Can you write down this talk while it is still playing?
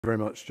Very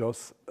much,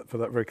 Joss, for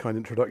that very kind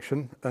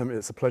introduction.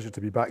 It's a pleasure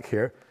to be back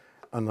here,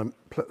 and I'm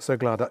so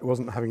glad it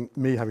wasn't having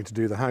to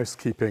do the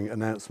housekeeping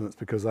announcements,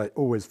 because I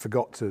always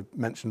forgot to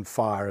mention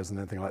fires and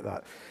anything like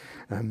that.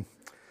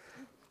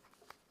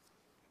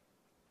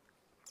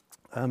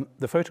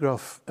 The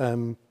photograph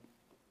on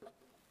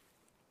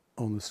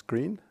the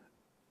screen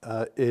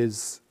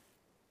is,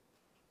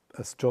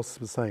 as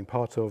Joss was saying,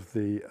 part of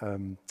the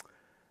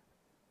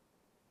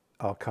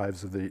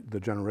archives of the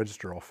General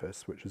Register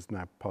Office, which is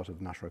now part of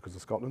the National Records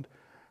of Scotland.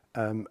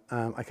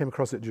 I came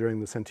across it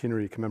during the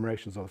centenary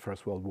commemorations of the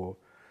First World War,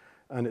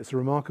 and it's a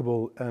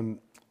remarkable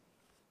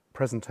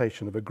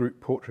presentation of a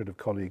group portrait of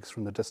colleagues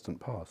from the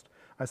distant past.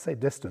 I say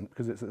distant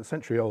because it's a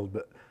century old,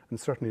 and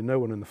certainly no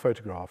one in the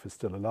photograph is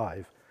still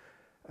alive.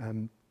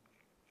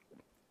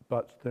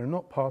 But they're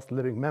not past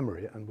living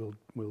memory, and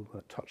we'll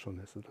touch on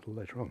this a little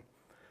later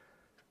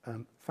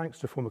on. Thanks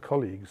to former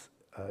colleagues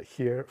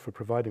here for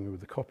providing me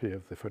with a copy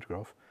of the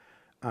photograph,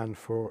 and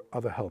for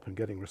other help in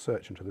getting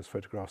research into this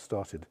photograph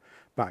started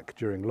back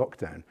during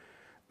lockdown,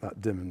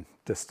 that dim and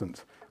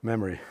distant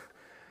memory.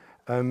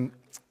 The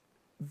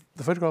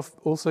photograph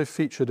also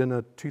featured in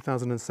a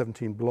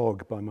 2017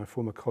 blog by my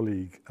former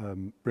colleague,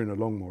 Bruno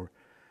Longmore,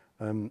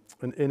 and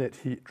in it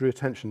he drew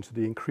attention to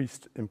the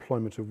increased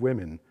employment of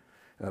women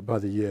by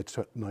the year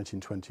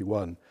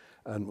 1921.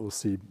 And we'll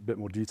see a bit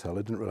more detail.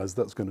 I didn't realize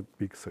that's going to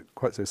be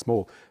quite so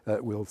small.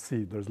 We'll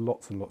see there's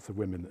lots and lots of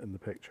women in the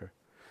picture.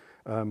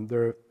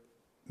 There are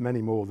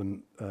many more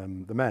than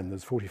the men.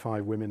 There's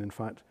 45 women, in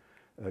fact,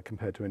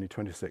 compared to only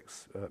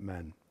 26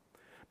 men.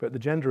 But the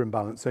gender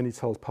imbalance only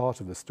tells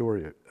part of the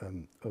story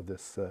of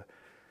this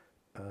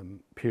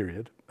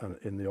period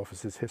in the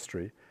office's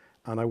history.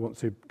 And I want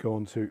to go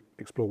on to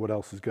explore what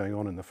else is going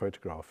on in the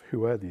photograph.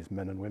 Who are these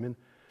men and women?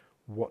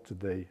 What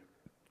did they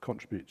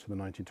contribute to the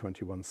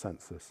 1921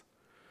 census?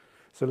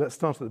 So let's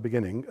start at the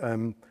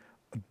beginning.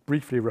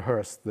 Briefly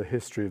rehearse the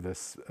history of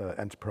this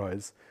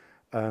enterprise.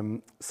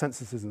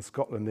 Censuses in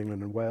Scotland,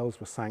 England and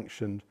Wales were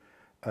sanctioned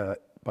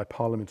by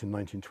Parliament in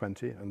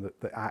 1920, and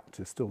the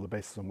Act is still the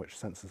basis on which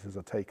censuses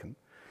are taken.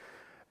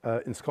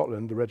 In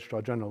Scotland, the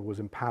Registrar General was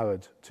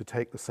empowered to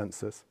take the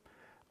census,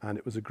 and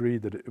it was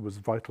agreed that it was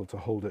vital to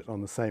hold it on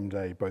the same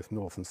day, both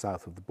north and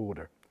south of the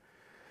border.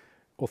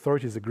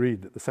 Authorities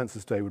agreed that the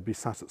census day would be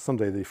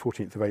Sunday, the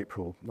 14th of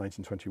April,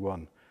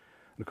 1921.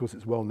 And of course,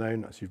 it's well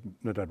known, as you've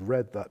no doubt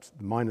read, that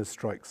the miners'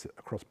 strikes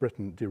across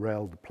Britain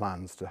derailed the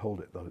plans to hold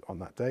it on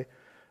that day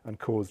and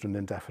caused an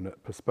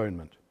indefinite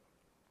postponement.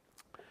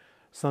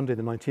 Sunday,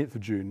 the 19th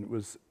of June,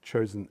 was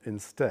chosen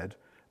instead,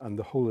 and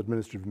the whole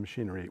administrative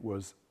machinery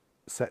was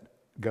set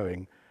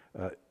going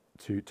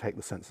to take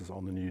the census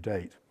on the new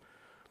date.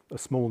 A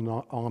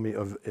small army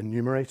of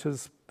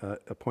enumerators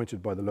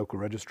appointed by the local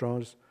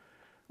registrars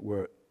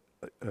were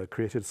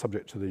created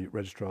subject to the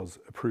registrar's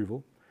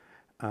approval.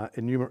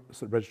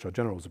 Registrar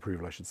General's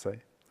approval, I should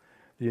say.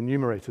 The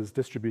enumerators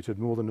distributed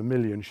more than 1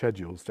 million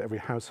schedules to every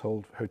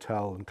household,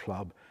 hotel and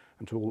club,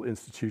 and to all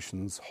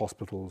institutions,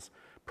 hospitals,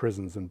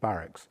 prisons and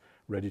barracks,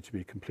 ready to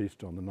be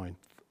completed on the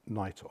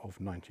night of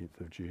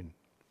 19th of June.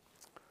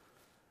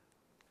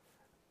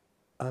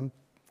 At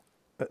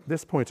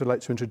this point, I'd like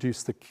to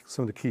introduce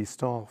some of the key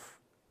staff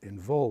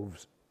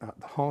involved at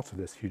the heart of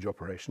this huge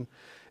operation.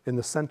 In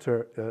the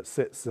centre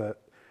sits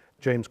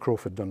James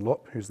Crawford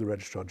Dunlop, who's the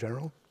Registrar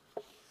General.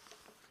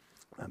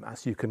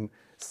 As you can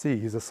see,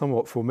 he's a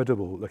somewhat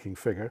formidable-looking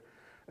figure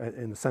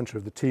in the centre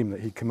of the team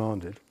that he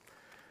commanded.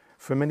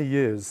 For many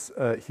years,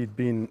 he'd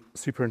been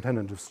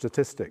Superintendent of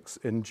Statistics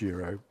in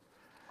Giro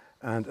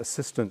and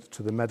assistant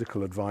to the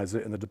medical advisor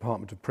in the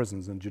Department of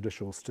Prisons and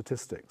Judicial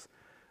Statistics.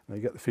 And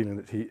you get the feeling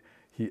that he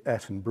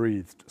ate and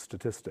breathed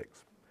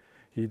statistics.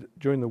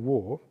 During the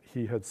war,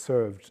 he had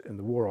served in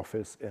the War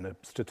Office in a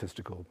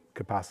statistical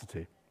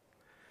capacity.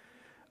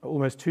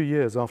 Almost 2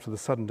 years after the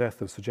sudden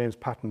death of Sir James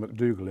Patton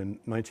MacDougall in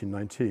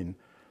 1919,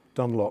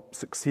 Dunlop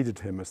succeeded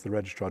him as the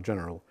Registrar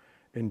General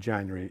in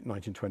January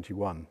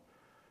 1921,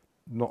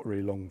 not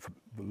really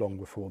long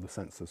before the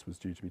census was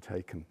due to be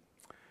taken.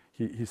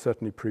 He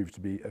certainly proved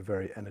to be a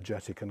very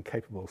energetic and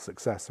capable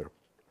successor.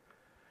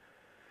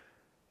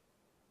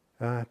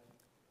 On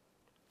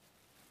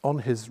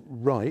his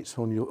right,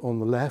 on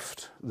the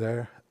left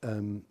there,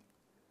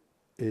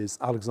 is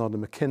Alexander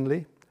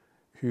McKinley,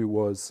 who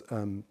was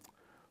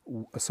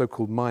a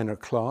so-called minor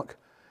clerk,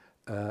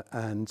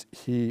 and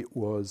he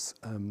was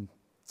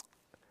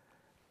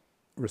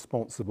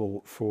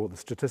responsible for the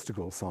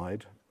statistical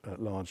side,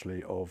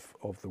 largely of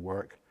the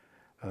work.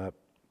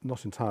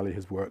 Not entirely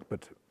his work,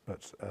 but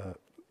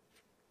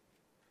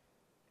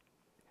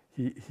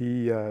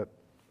he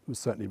was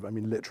certainly,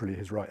 literally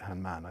his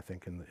right-hand man, I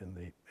think, in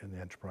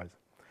the enterprise.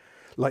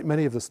 Like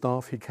many of the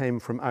staff, he came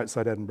from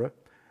outside Edinburgh.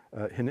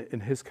 In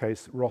his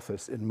case,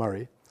 Rothes in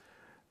Murray.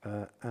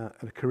 And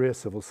a career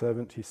civil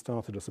servant, he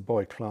started as a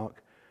boy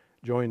clerk,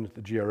 joined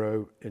the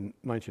GRO in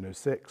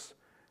 1906,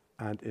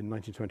 and in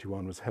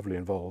 1921 was heavily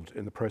involved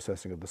in the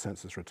processing of the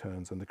census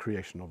returns and the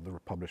creation of the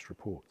published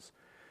reports.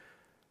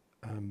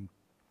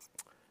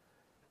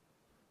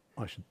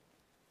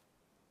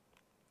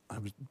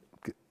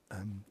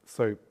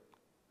 So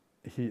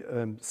he,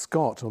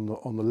 Scott on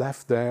the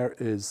left there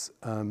is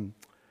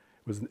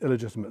was an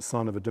illegitimate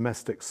son of a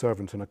domestic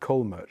servant and a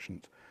coal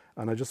merchant.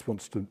 And I just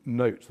wanted to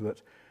note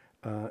that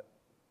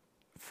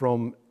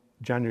from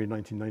January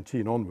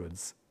 1919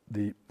 onwards,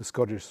 the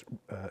Scottish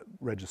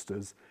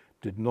registers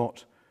did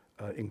not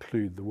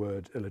include the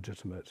word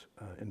illegitimate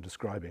in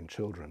describing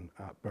children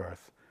at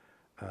birth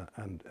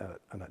and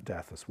at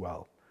death as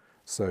well.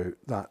 So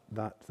that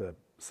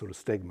sort of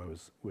stigma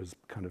was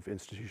kind of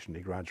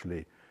institutionally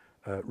gradually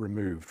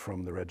removed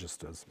from the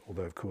registers,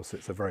 although of course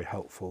it's a very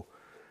helpful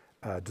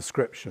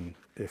description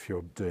if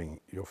you're doing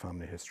your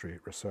family history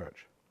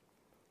research.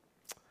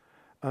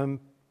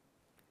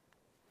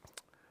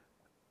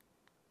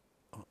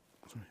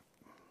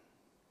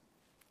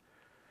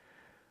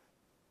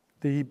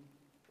 The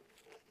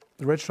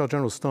Registrar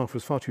General's staff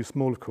was far too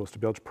small, of course, to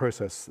be able to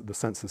process the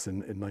census in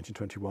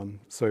 1921.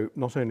 So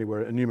not only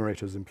were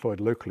enumerators employed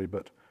locally,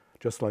 but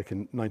just like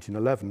in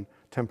 1911,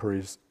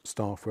 temporary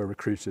staff were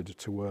recruited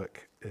to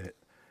work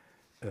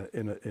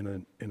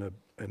in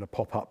a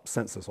pop-up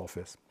census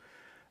office.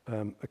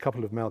 A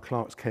couple of male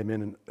clerks came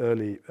in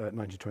early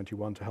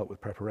 1921 to help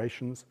with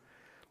preparations.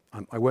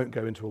 I won't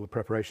go into all the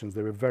preparations.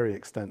 They were very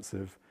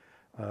extensive,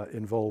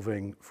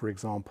 involving, for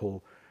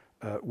example,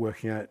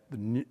 working out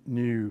the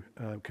new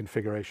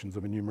configurations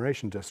of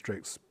enumeration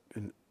districts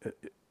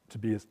to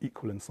be as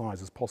equal in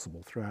size as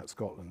possible throughout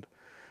Scotland.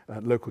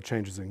 Local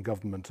changes in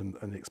government and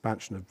the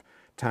expansion of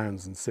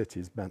towns and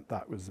cities meant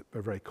that was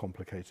a very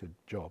complicated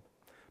job.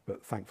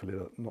 But thankfully,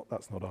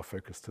 that's not our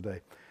focus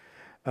today.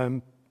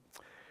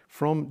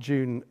 From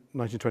June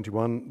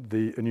 1921,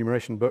 the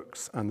enumeration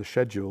books and the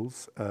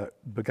schedules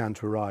began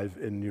to arrive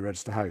in New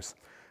Register House.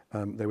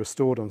 They were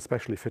stored on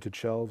specially fitted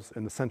shelves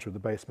in the centre of the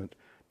basement,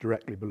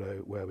 directly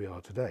below where we are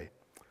today.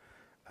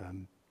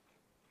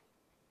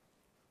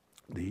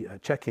 The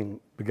checking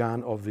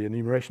began of the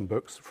enumeration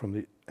books from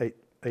the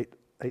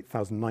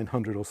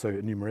 8,900 or so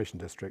enumeration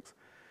districts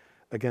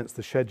against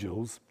the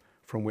schedules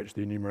from which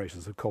the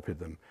enumerators had copied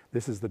them.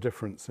 This is the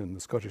difference in the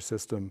Scottish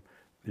system.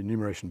 The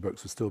enumeration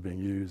books are still being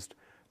used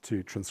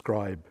to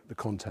transcribe the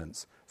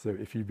contents. So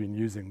if you've been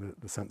using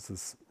the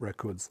census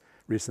records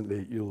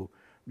recently, you'll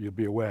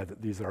be aware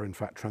that these are in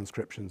fact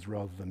transcriptions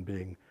rather than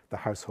being the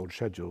household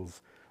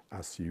schedules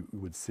as you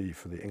would see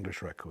for the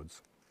English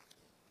records.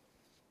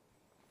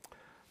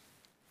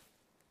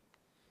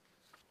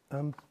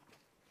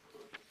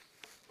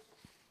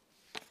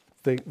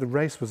 The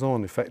race was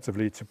on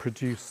effectively to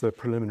produce a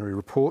preliminary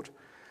report,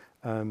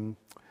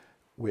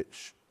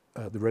 which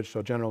the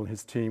Registrar General and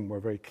his team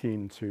were very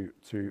keen to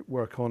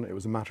work on. It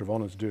was a matter of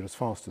honour to do it as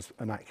fast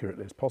and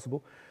accurately as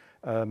possible.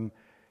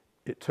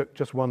 It took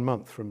just 1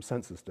 month from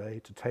Census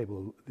Day to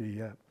table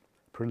the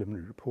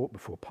preliminary report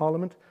before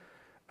Parliament,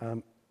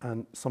 and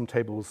some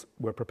tables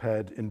were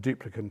prepared in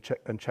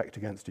duplicate and checked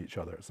against each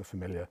other. It's a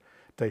familiar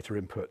data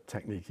input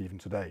technique even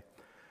today.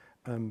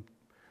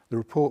 The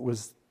report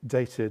was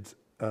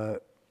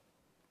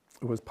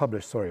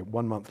published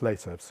 1 month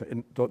later. So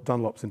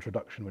Dunlop's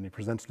introduction, when he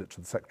presented it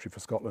to the Secretary for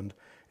Scotland,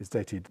 is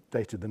dated the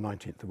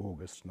 19th of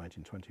August,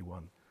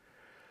 1921.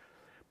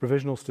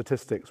 Provisional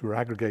statistics were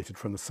aggregated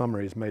from the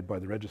summaries made by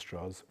the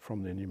registrars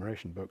from the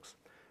enumeration books,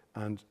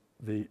 and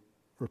the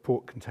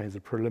report contains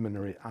a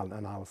preliminary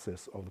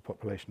analysis of the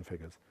population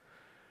figures.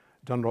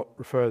 Dunlop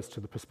refers to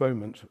the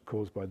postponement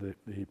caused by the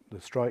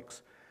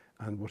strikes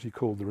and what he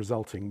called the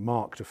resulting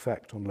marked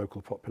effect on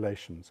local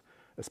populations,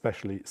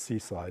 especially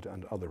seaside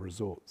and other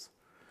resorts.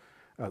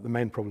 The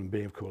main problem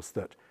being, of course,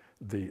 that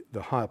the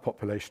higher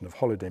population of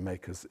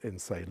holidaymakers in,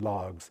 say,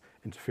 Largs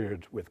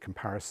interfered with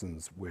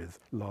comparisons with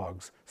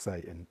Largs,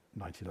 say, in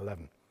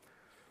 1911.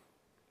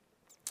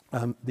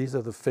 These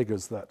are the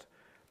figures that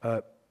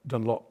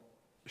Dunlop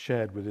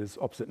shared with his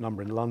opposite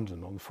number in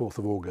London on the 4th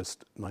of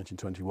August,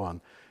 1921.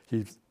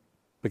 He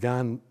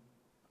began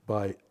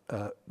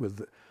with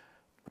the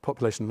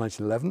population in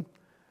 1911,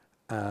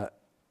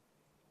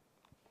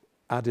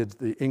 added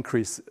the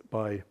increase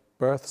by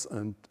births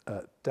and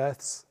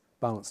deaths,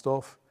 balanced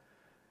off,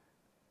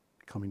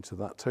 coming to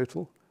that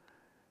total.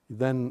 He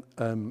then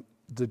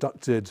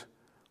deducted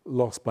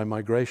loss by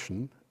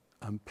migration.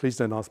 Please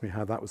don't ask me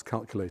how that was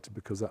calculated,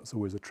 because that's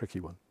always a tricky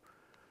one.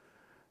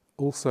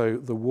 Also,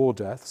 the war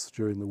deaths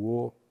during the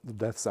war, the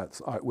deaths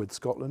out with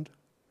Scotland.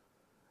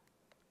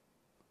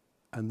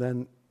 And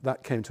then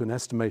that came to an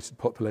estimated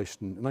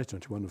population in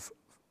 1921 of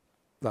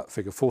that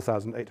figure,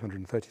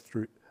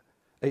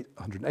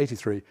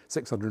 4,883,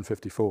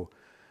 654.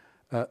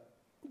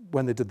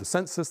 When they did the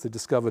census, they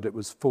discovered it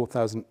was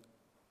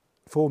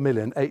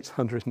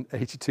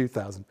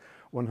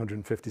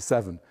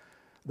 4,882,157.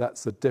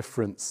 That's a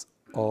difference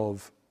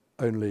of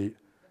only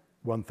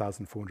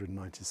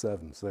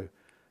 1,497, so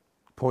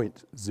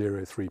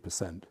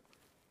 0.03%.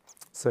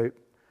 So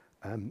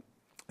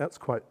that's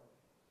quite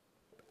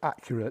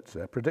accurate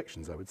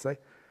predictions, I would say.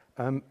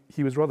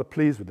 He was rather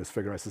pleased with this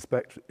figure, I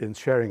suspect, in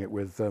sharing it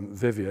with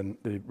Vivian,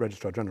 the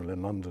Registrar General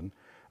in London.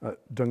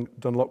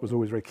 Dunlop was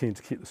always very keen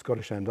to keep the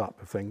Scottish end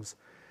up of things,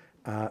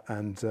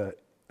 and I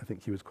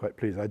think he was quite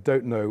pleased. I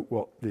don't know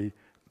what the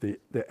the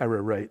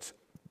error rate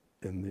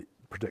in the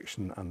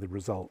prediction and the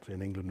result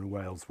in England and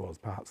Wales was.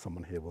 Perhaps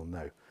someone here will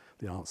know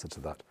the answer to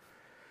that.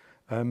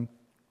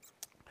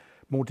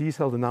 More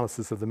detailed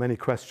analysis of the many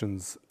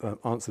questions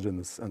answered in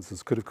the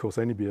census could, of course,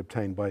 only be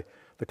obtained by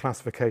the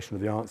classification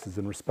of the answers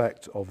in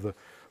respect of the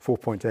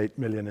 4.8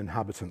 million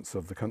inhabitants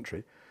of the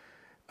country.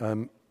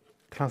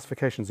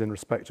 Classifications in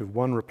respect of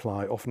one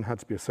reply often had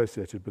to be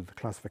associated with the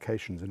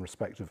classifications in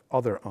respect of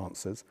other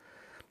answers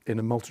in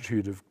a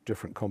multitude of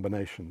different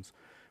combinations.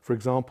 For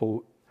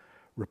example,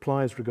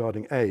 replies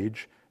regarding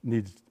age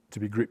need to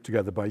be grouped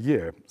together by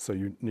year, so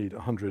you need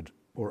 100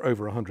 or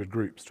over 100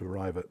 groups to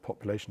arrive at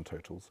population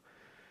totals.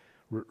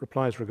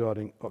 Replies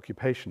regarding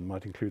occupation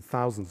might include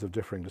thousands of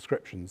differing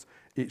descriptions,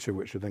 each of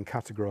which are then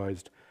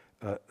categorized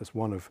as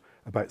one of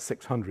about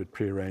 600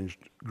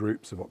 prearranged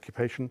groups of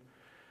occupation.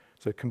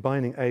 So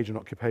combining age and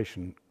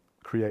occupation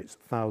creates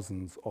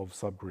thousands of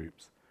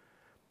subgroups.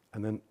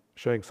 And then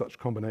showing such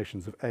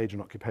combinations of age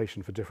and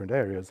occupation for different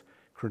areas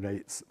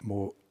creates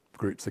more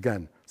groups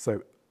again.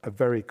 So a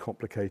very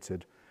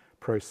complicated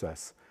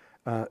process.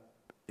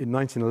 In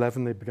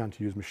 1911, they began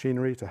to use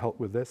machinery to help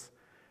with this,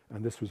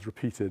 and this was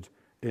repeated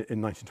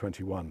in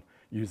 1921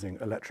 using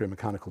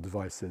electromechanical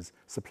devices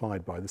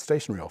supplied by the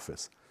stationery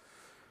office.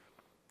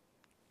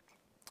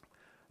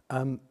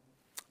 Now,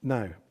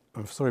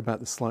 I'm sorry about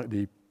the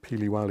slightly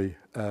peely-wally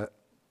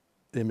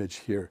image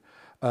here.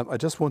 I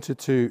just wanted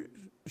to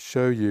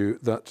show you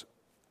that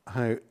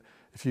how,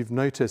 if you've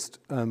noticed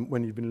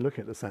when you've been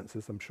looking at the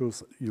census, I'm sure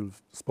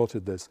you've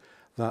spotted this,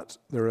 that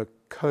there are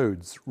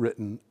codes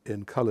written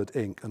in coloured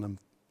ink, and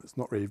it's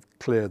not really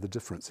clear the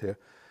difference here,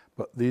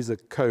 but these are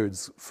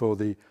codes for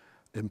the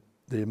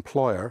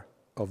employer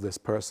of this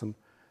person,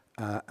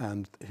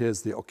 and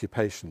here's the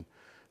occupation.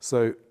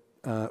 So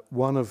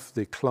one of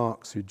the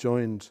clerks who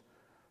joined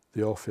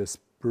the office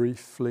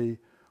briefly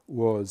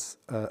was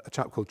a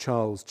chap called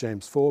Charles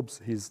James Forbes.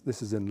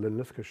 This is in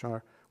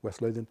Linlithgowshire,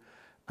 West Lothian.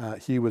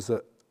 He was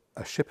a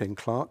shipping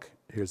clerk.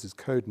 Here's his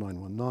code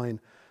 919,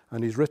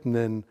 and he's written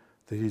in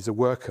that he's a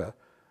worker,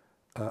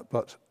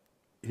 but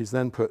he's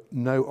then put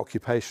no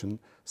occupation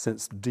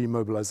since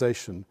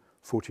demobilisation,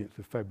 14th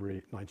of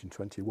February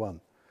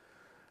 1921.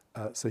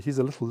 So he's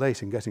a little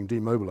late in getting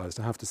demobilised,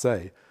 I have to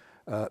say,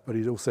 but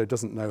he also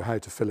doesn't know how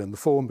to fill in the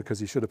form, because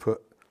he should have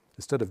put,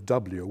 instead of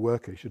W, a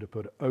worker, he should have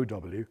put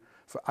OW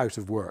for out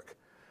of work.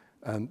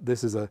 And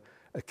this is a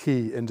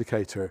key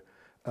indicator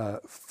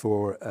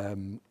for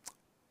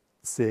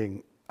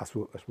seeing, as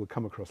we'll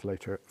come across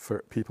later,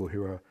 for people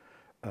who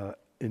are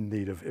in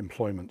need of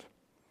employment.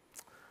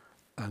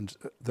 And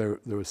there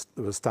were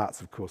stats,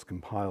 of course,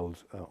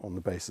 compiled on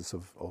the basis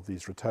of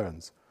these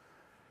returns.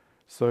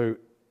 So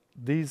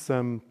these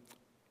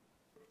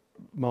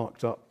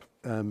marked up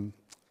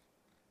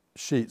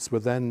sheets were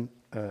then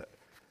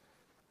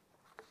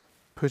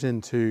put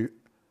into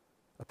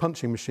a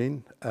punching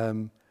machine.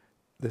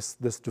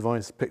 This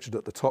device pictured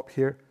at the top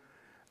here.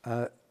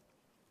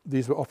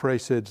 These were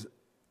operated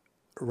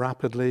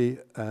rapidly.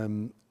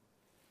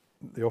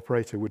 The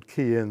operator would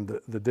key in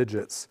the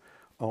digits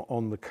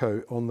on the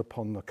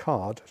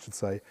card, I should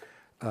say.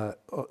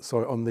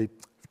 Sorry,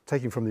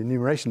 taking from the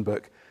enumeration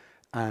book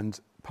and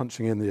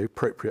punching in the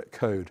appropriate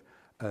code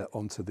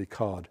onto the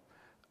card.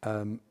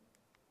 And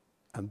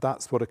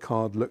that's what a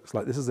card looks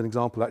like. This is an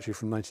example actually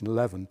from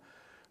 1911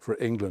 for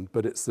England,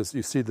 but it's this,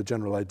 you see the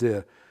general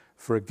idea.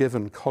 For a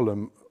given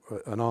column,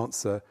 an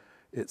answer,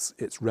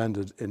 it's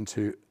rendered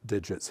into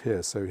digits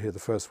here. So here the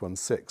first one,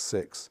 6,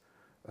 6,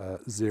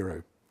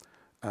 0,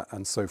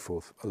 and so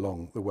forth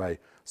along the way.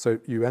 So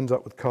you end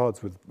up with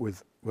cards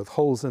with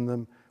holes in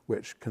them,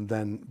 which can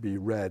then be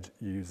read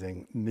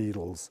using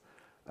needles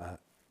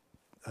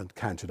and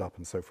counted up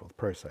and so forth,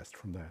 processed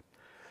from there.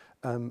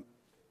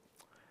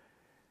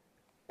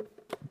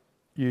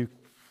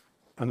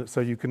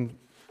 So you can,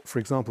 for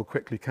example,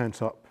 quickly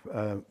count up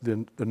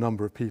the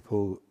number of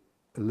people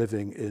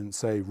living in,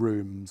 say,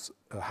 rooms,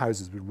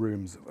 houses with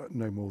rooms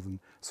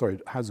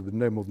houses with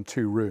no more than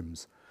 2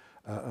 rooms,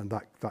 and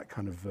that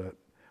kind of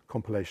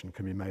compilation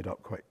can be made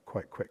up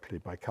quite quickly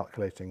by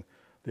calculating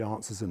the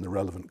answers in the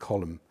relevant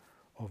column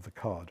of the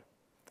card.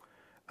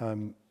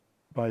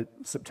 By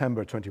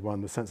September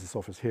 21, the Census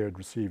Office here had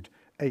received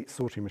 8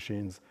 sorting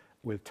machines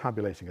with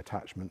tabulating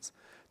attachments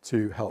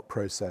to help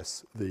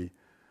process the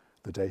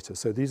data.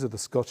 So these are the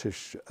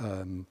Scottish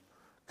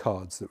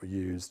cards that were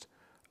used.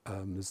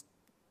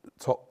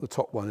 The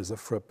top one is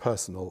for a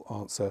personal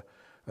answer,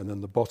 and then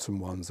the bottom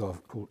ones are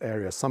called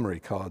area summary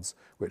cards,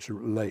 which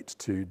relate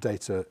to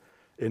data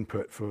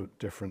input for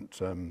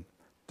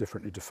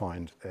differently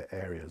defined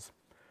areas,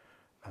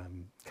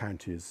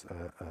 counties,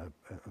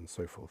 and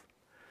so forth.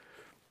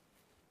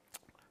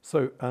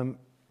 So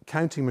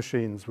counting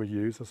machines were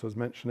used, as I was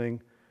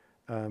mentioning.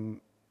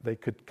 They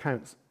could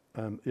count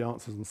the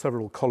answers in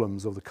several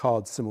columns of the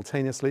cards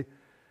simultaneously,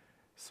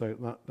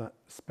 so that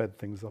sped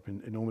things up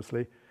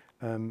enormously.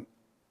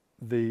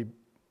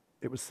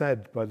 It was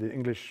said by the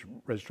English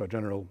Registrar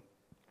General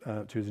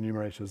to his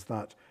enumerators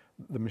that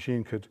the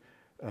machine could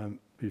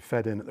be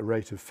fed in at the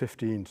rate of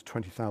 15 to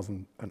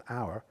 20,000 an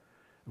hour,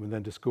 and were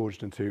then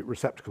disgorged into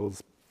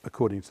receptacles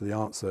according to the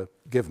answer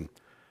given.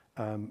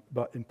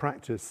 But in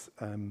practice,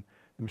 the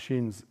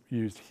machines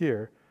used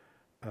here,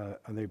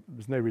 and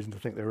there's no reason to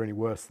think they were any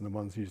worse than the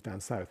ones used down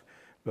south,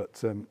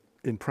 but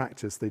in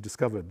practice they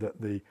discovered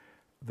that the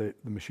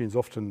machines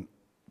often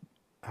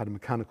had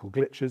mechanical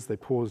glitches. They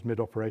paused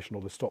mid-operation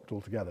or they stopped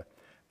altogether.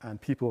 And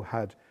people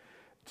had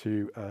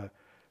to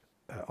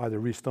either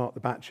restart the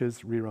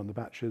batches, rerun the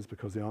batches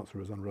because the answer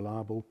was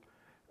unreliable,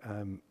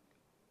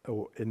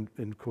 or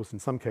of course in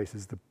some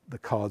cases the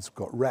cards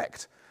got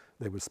wrecked.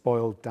 They were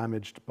spoiled,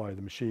 damaged by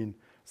the machine,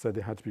 so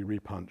they had to be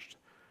repunched.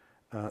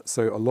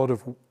 So a lot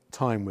of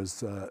time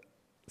was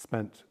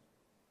spent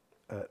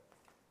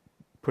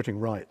putting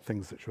right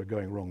things which were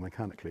going wrong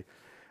mechanically.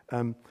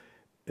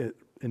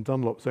 In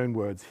Dunlop's own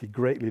words, he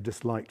greatly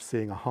disliked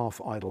seeing a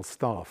half-idle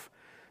staff.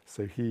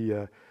 So he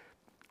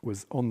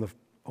was on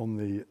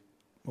the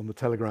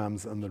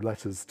telegrams and the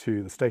letters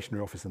to the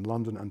stationery office in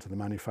London and to the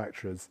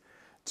manufacturers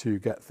to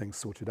get things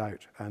sorted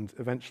out. And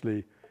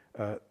eventually,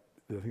 I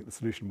think the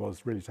solution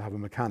was really to have a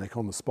mechanic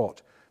on the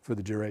spot for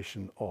the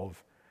duration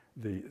of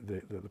the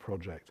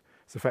project.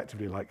 It's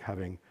effectively like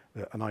having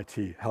an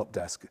IT help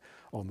desk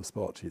on the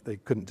spot. They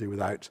couldn't do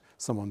without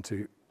someone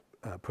to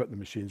put the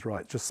machines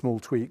right, just small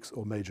tweaks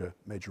or major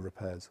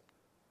repairs.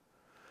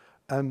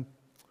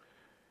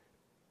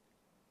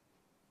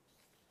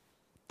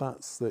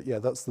 That's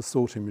the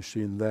sorting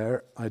machine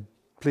there.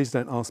 Please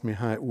don't ask me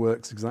how it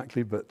works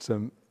exactly, but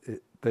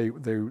they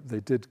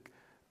did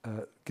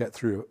get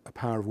through a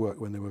power of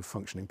work when they were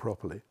functioning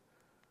properly.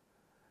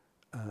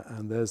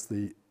 And there's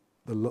the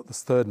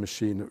third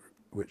machine,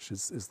 which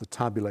is the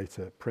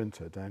tabulator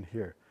printer down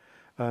here.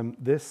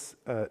 This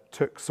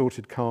took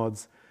sorted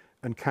cards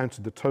and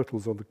counted the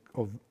totals of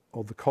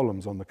the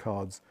columns on the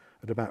cards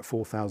at about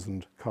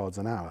 4,000 cards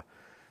an hour.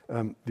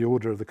 The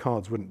order of the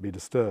cards wouldn't be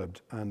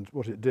disturbed, and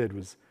what it did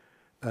was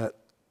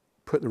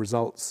put the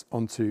results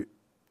onto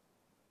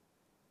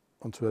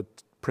a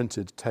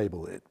printed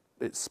table.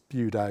 It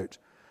spewed out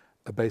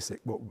a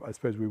basic, what I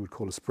suppose we would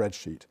call a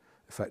spreadsheet,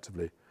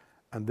 effectively.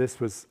 And this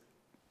was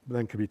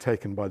then could be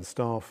taken by the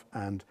staff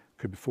and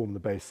could form the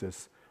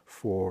basis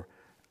for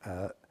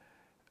an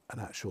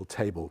actual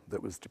table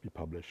that was to be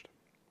published.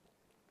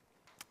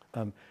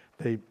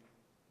 They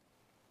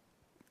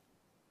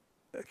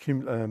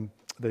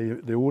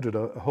ordered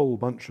a whole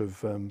bunch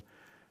of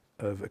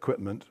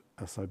equipment,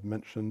 as I've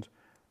mentioned,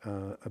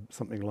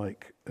 something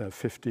like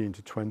 15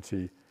 to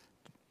 20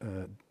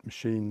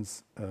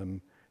 machines,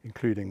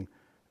 including,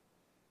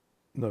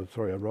 no,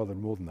 sorry, rather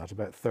more than that,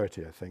 about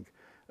 30, I think,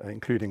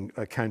 including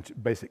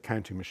basic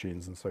counting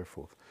machines and so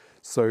forth.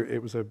 So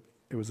it was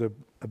a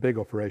big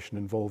operation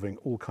involving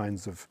all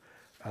kinds of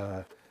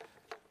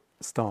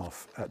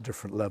staff at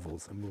different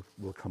levels, and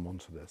we'll come on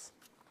to this.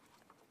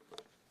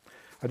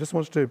 I just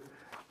wanted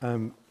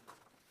to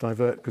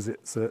divert, because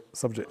it's a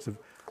subject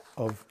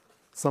of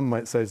some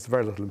might say it's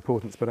very little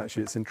importance, but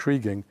actually it's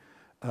intriguing,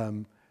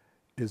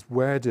 is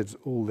where did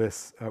all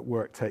this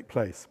work take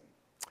place?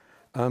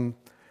 The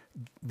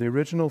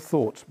original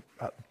thought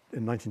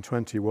in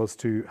 1920 was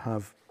to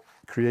have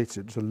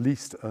created, to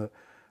leased a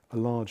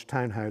large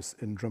townhouse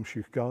in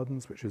Drumshoe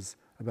Gardens, which is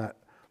about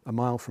a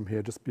mile from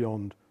here, just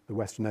beyond the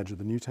western edge of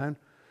the new town.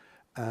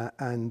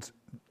 And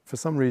for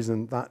some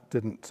reason, that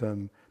didn't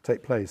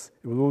take place.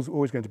 It was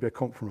always going to be a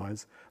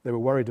compromise. They were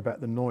worried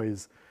about the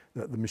noise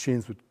that the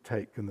machines would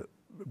take and that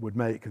would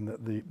make, and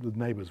that the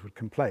neighbours would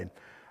complain.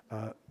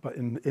 But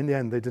in the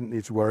end, they didn't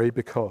need to worry,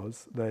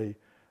 because they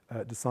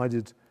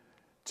decided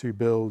to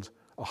build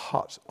a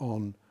hut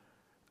on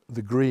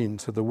the green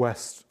to the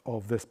west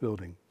of this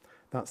building.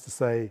 That's to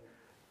say,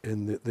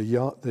 in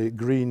the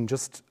green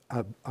just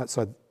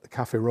outside the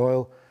Café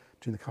Royal,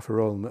 between the Café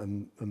Royal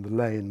and the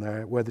lane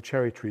there, where the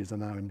cherry trees are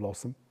now in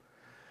blossom.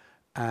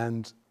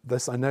 And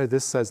this, I know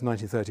this says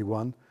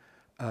 1931,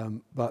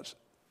 but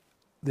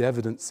the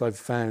evidence I've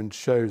found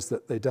shows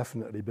that they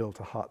definitely built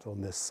a hut on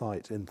this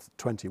site in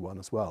 21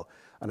 as well.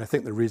 And I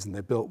think the reason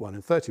they built one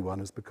in 31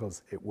 is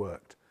because it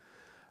worked.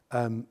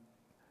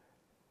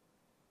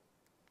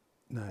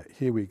 Now,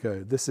 here we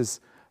go. This is,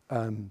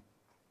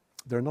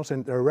 there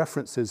are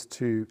references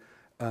to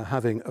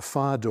having a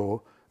fire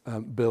door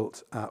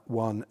built at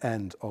one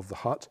end of the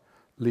hut,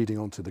 leading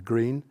onto the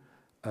green.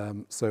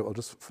 So I'll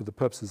just, for the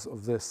purposes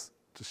of this,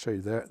 to show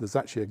you there's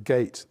actually a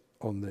gate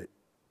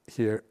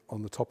here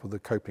on the top of the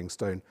coping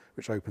stone,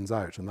 which opens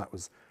out, and that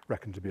was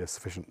reckoned to be a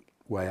sufficient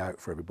way out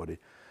for everybody.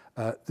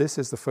 This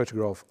is the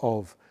photograph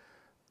of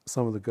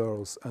some of the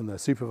girls and their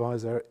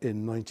supervisor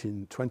in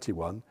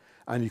 1921,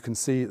 and you can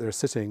see they're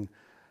sitting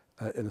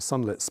in a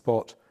sunlit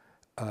spot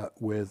at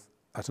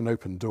an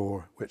open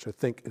door, which I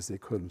think is the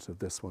equivalent of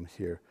this one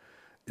here.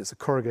 It's a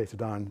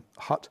corrugated iron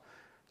hut,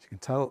 as you can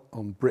tell,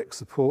 on brick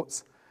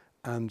supports,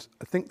 and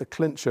I think the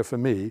clincher for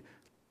me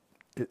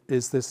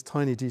is this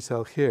tiny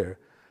detail here.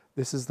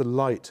 This is the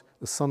light,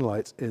 the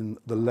sunlight in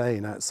the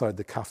lane outside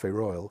the Café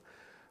Royal.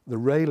 The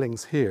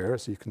railings here,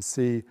 as you can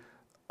see,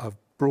 have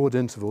broad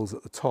intervals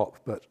at the top,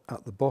 but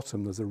at the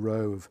bottom there's a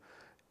row of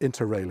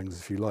inter-railings,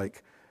 if you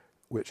like,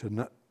 which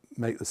are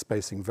make the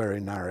spacing very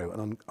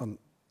narrow and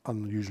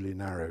unusually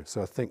narrow.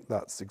 So I think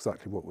that's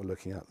exactly what we're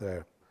looking at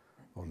there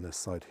on this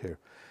side here.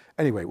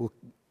 Anyway,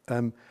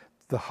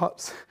 the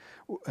hut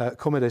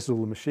accommodated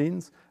all the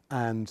machines,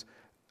 and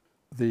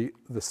the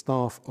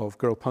staff of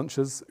girl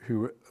punchers, who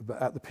were,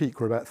 at the peak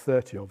were about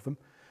 30 of them,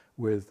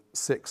 with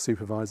 6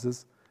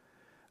 supervisors.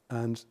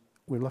 And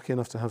we're lucky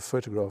enough to have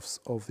photographs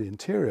of the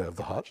interior of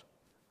the hut.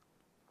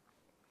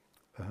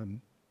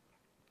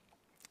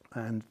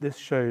 And this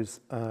shows,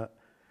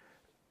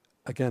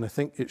 again, I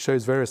think it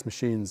shows various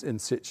machines in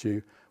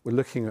situ. We're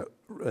looking at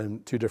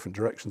 2 different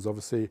directions,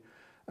 obviously,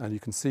 and you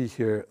can see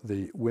here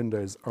the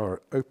windows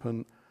are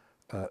open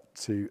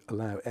to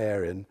allow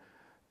air in.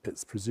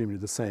 It's presumably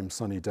the same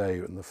sunny day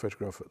when the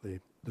photograph at the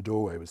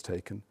doorway was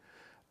taken.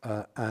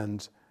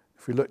 And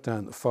if we look down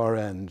at the far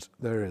end,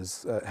 there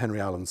is Henry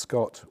Allen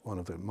Scott, one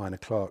of the minor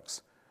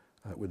clerks,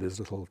 with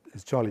his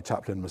Charlie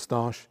Chaplin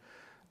moustache,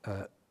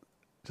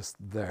 just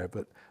there.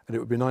 And it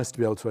would be nice to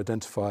be able to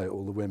identify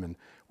all the women.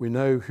 We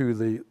know who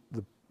the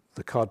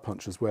card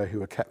punchers were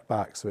who were kept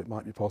back, so it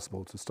might be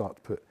possible to start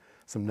to put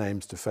some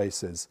names to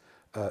faces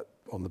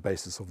on the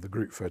basis of the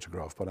group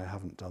photograph, but I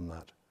haven't done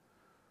that.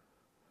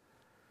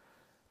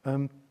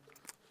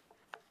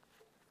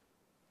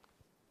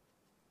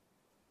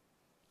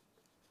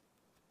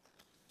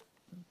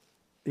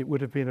 It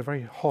would have been a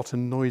very hot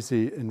and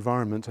noisy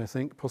environment, I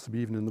think, possibly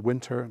even in the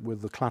winter,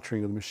 with the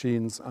clattering of the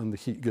machines and the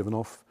heat given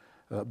off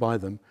by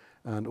them,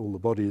 and all the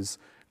bodies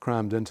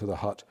crammed into the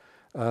hut.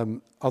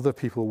 Other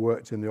people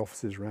worked in the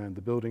offices around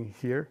the building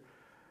here,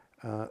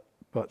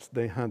 but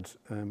they had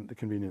the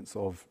convenience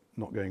of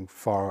not going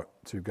far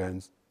to go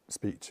and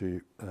speak to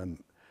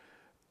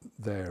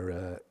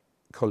their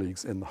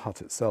colleagues in the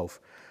hut itself.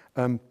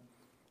 Now,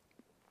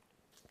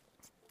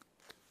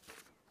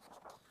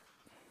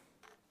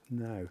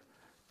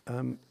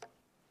 I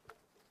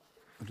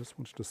just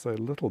wanted to say a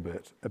little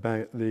bit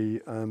about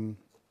the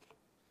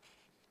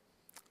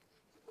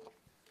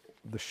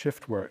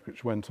shift work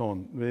which went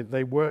on.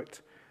 They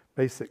worked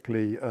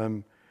basically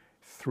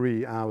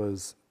 3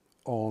 hours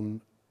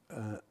on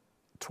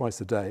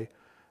twice a day,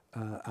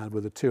 and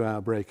with a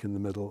 2-hour break in the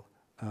middle.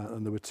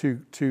 And there were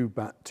two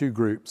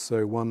groups.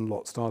 So one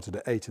lot started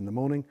at 8 in the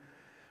morning,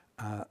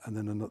 and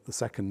then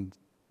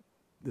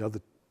the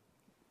other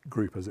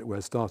group, as it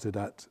were, started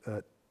at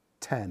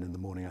 10 in the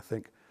morning, I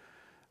think.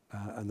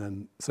 And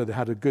then, so they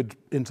had a good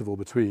interval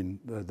between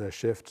their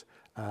shift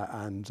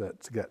and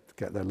to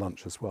get their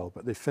lunch as well.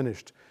 But they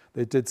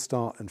did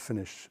start and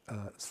finish,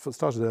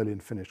 started early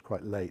and finished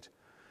quite late.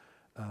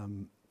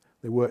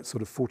 They worked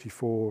sort of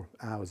 44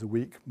 hours a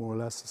week, more or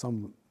less,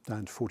 some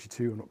down to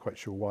 42, I'm not quite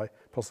sure why,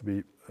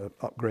 possibly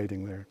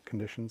upgrading their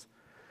conditions.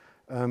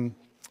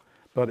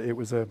 But it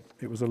was a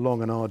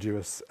long and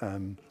arduous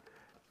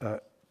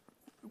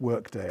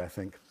work day, I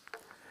think.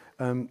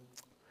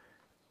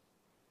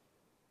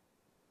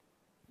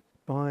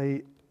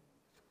 By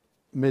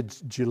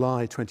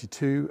mid-July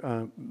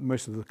 22,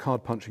 most of the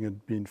card punching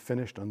had been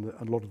finished, and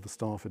a lot of the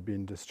staff had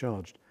been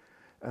discharged.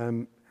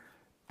 And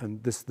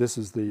this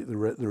is the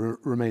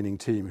remaining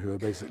team who are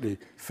basically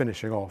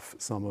finishing off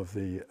some of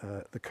the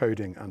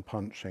coding and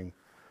punching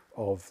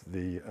of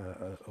the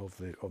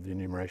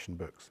enumeration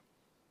books.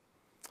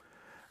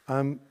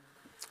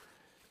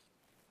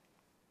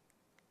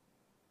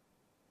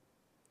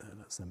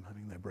 That's them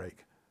having their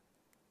break.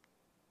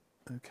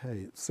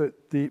 Okay, so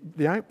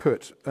the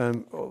output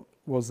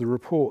was the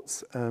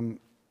reports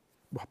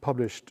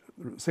published,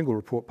 single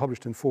report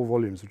published in 4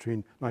 volumes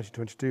between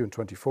 1922 and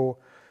 24.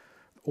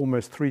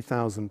 Almost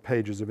 3,000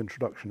 pages of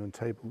introduction and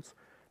tables,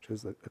 which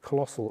is a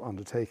colossal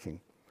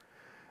undertaking.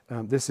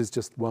 This is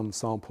just one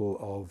sample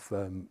of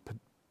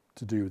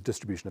to do with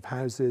distribution of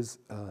houses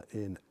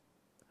in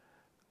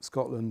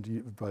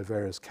Scotland by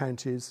various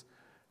counties,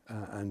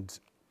 and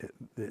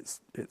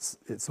it's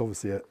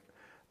obviously a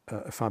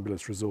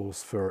fabulous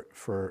resource for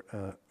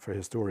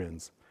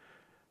historians.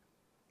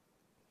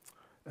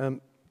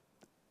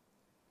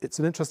 It's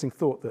an interesting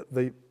thought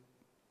that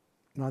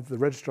neither the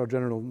Registrar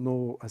General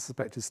nor, I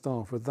suspect, his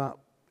staff were that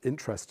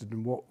interested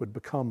in what would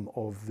become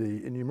of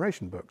the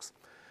enumeration books,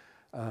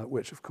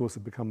 which, of course,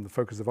 have become the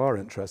focus of our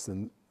interest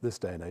in this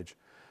day and age.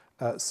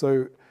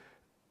 So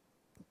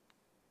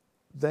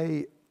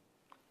they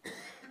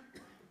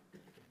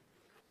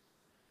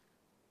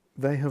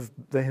have,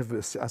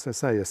 as I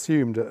say,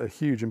 assumed a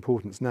huge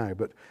importance now.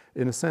 But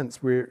in a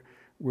sense, we're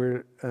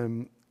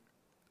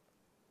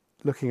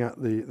looking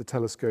at the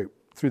telescope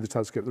through the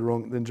telescope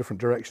in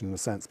different direction, in a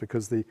sense,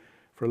 because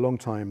for a long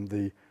time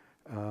the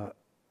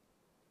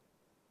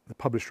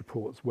published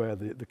reports were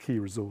the key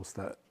resource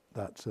that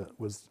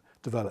was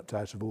developed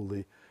out of all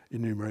the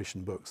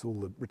enumeration books, all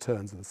the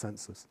returns of the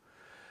census,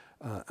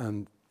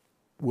 and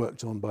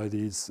worked on by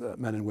these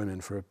men and women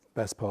for a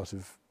best part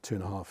of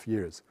 2.5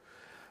 years.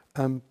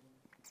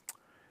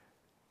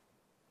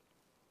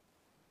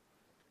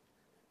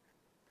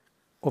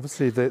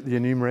 Obviously, the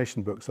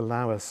enumeration books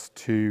allow us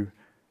to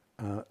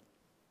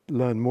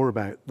learn more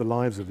about the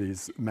lives of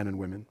these men and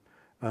women,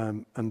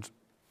 and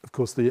of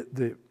course we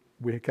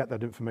get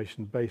that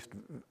information based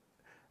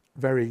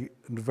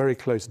very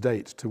close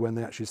date to when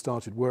they actually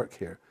started work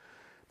here,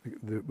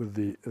 with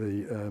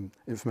the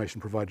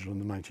information provided on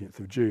the 19th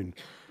of June,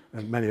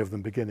 and many of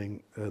them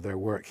beginning their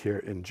work here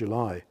in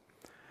July.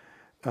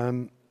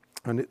 And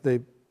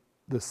the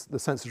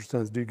census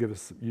returns do give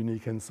us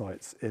unique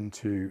insights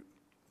into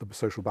the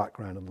social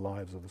background and the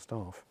lives of the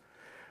staff.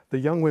 The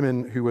young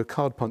women who were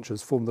card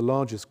punchers formed the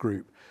largest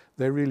group.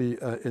 They're really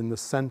in the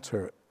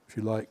centre, if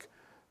you like,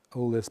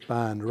 all this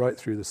band right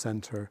through the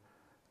centre.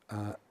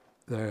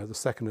 There, the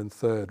second and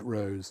third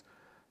rows,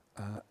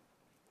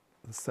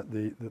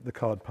 the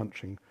card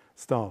punching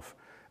staff.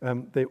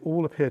 They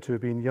all appear to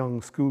have been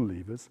young school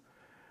leavers.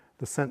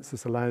 The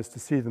census allows to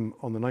see them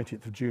on the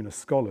 19th of June as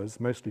scholars,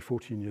 mostly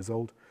 14 years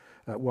old,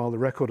 while the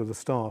record of the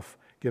staff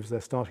gives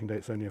their starting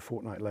dates only a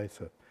fortnight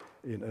later,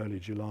 in early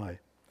July.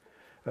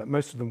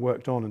 Most of them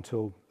worked on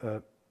until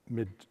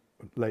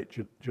late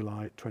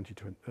July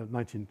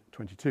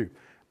 1922,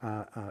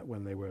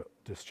 when they were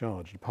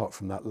discharged, apart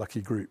from that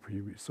lucky group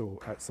who we saw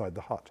outside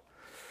the hut.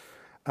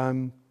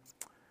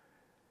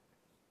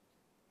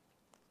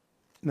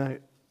 Now,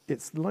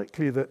 it's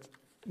likely that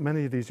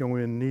many of these young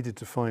women needed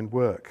to find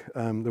work.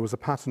 There was a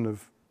pattern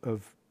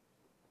of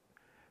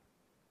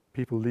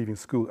people leaving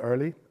school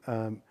early,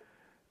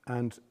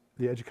 and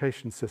the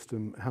education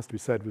system, it has to be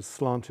said, was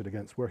slanted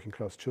against working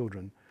class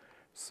children.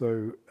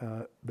 So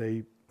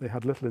they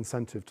had little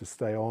incentive to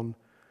stay on,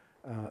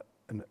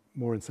 and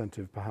more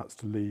incentive perhaps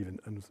to leave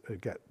and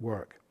get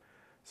work.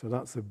 So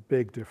that's a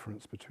big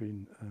difference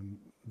between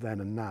then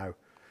and now.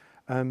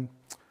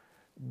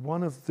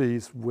 One of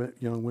these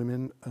young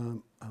women,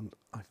 and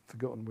I've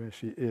forgotten where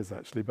she is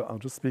actually, but I'll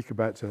just speak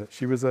about her.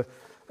 She was an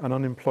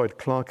unemployed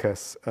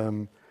clerkess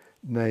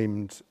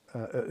named,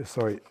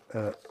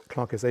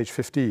 clerkess age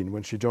 15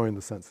 when she joined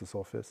the census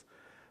office.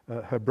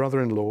 Her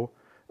brother-in-law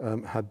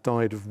had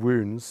died of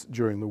wounds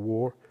during the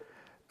war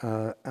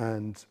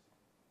and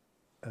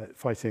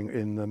fighting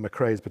in the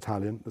Macrae's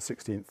battalion, the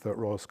 16th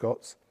Royal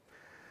Scots.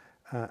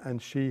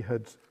 And she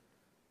had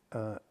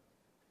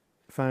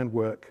found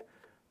work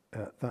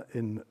that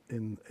in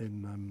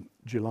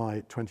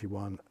July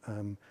 21,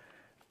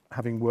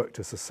 having worked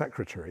as a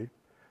secretary,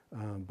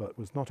 but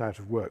was not out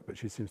of work, but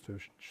she seems to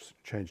have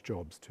changed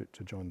jobs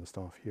to join the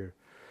staff here.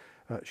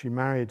 She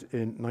married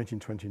in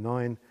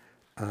 1929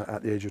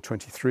 at the age of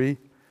 23,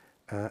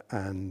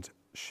 and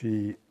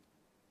she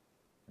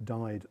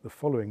died the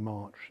following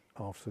March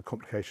after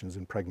complications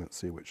in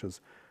pregnancy, which is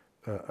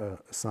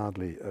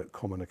sadly a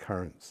common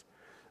occurrence.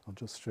 I'll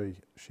just show you,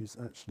 she's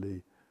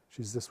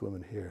this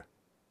woman here.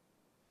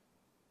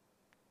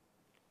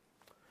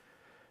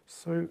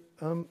 So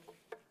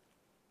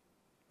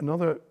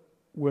another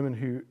woman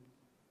who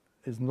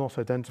is not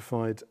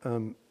identified,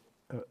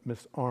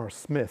 Miss R.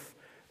 Smith,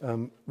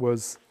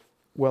 was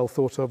well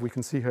thought of. We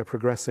can see her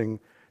progressing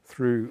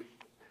through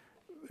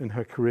in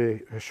her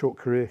career, her short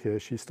career here.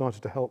 She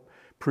started to help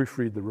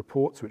proofread the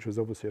reports, which was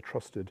obviously a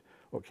trusted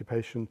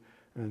occupation,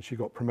 and she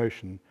got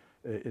promotion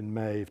in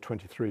May of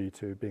 23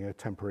 to being a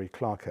temporary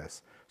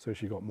clerkess. So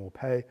she got more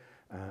pay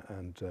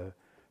and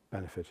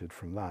benefited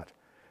from that.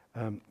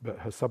 But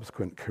her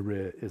subsequent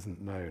career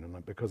isn't known,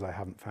 and because I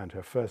haven't found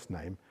her first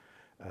name,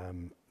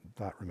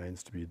 that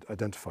remains to be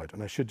identified.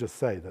 And I should just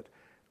say that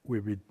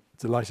we'd be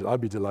delighted,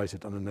 I'd be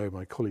delighted, and I know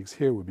my colleagues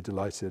here would be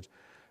delighted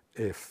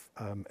if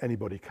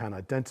anybody can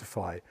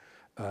identify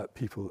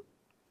people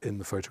in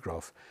the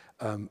photograph.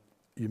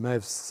 You may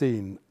have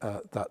seen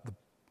that the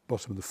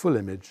bottom of the full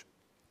image,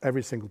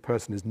 every single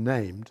person is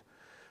named,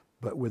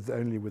 but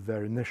only with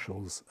their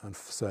initials and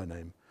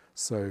surname.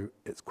 So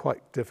it's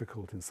quite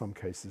difficult in some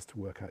cases to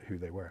work out who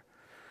they were,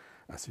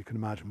 as you can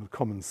imagine, with a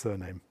common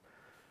surname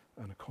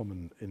and a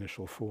common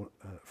initial for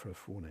a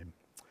forename.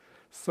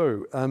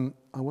 So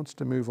I wanted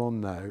to move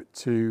on now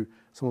to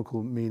someone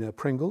called Mina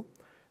Pringle.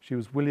 She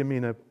was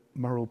Williamina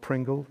Murrell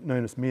Pringle,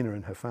 known as Mina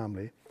in her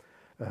family.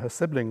 Her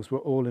siblings were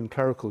all in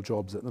clerical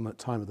jobs at the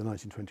time of the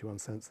 1921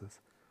 census.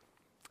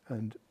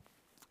 And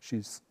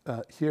she's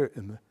here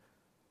in the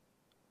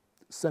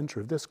centre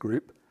of this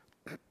group,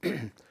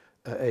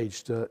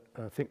 aged,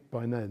 I think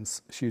by then,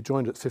 she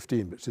joined at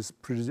 15, but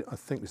I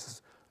think this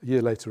is a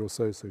year later or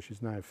so, so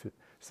she's now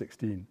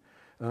 16.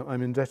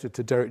 I'm indebted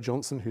to Derek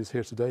Johnson, who's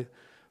here today.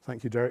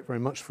 Thank you, Derek, very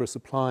much for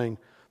supplying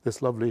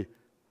this lovely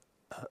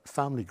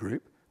family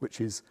group, which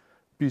is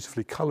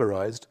beautifully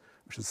colorized,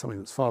 which is something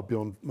that's far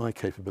beyond my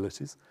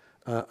capabilities.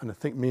 And I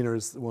think Mina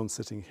is the one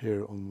sitting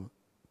here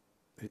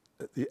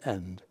at the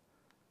end.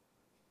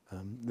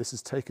 This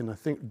is taken, I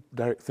think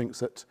Derek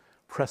thinks, at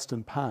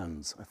Preston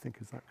Pans. I think,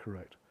 is that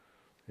correct?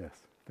 Yes,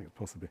 I think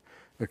possibly.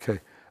 Okay.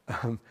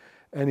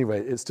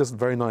 Anyway, it's just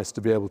very nice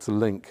to be able to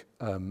link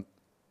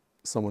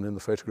someone in the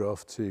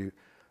photograph to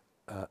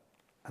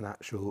an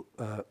actual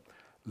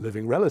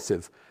living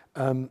relative.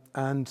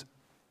 And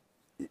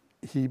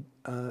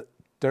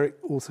Derek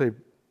also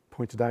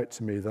pointed out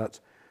to me that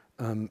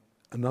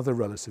another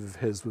relative of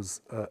his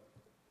was a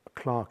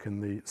clerk in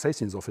the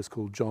Satians office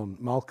called John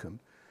Malcolm,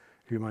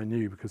 whom I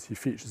knew because he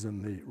features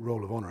in the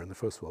Roll of Honour in the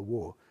First World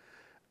War.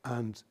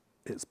 And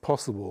it's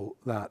possible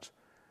that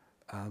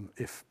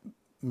if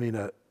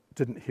Mina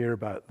didn't hear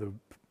about the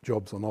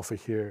jobs on offer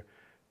here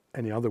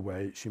any other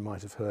way. She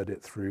might have heard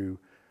it through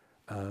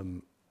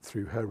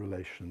her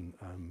relation,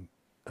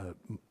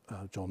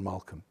 John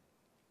Malcolm,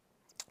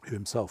 who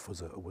himself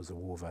was a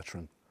war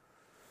veteran.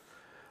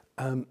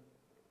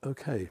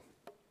 Okay.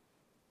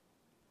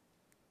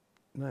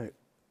 Now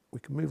we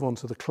can move on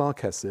to the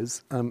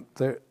clerkesses.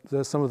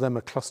 Some of them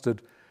are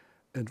clustered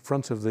in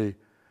front of the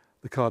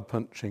card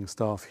punching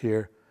staff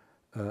here.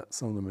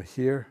 Some of them are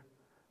here,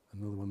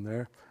 another one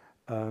there,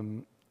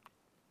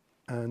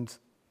 and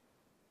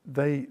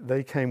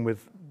they came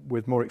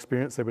with more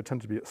experience. They would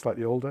tend to be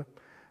slightly older.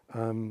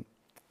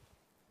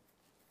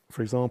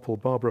 For example,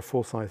 Barbara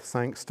Forsyth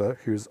Sangster,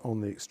 who's on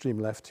the extreme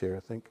left here,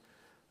 I think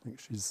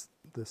she's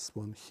this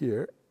one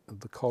here,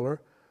 the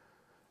collar.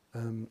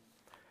 I'm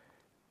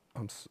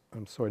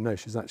sorry, no,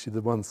 she's actually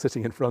the one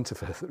sitting in front of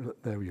her.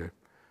 There we go,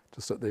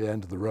 just at the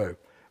end of the row.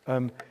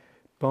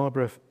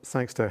 Barbara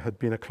Sangster had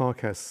been a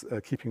clerkess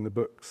keeping the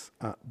books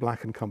at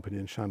Black & Company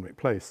in Shanwick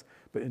Place,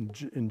 but in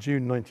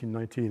June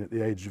 1919, at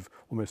the age of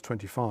almost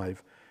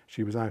 25,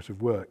 she was out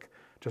of work,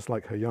 just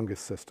like her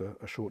youngest sister,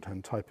 a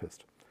shorthand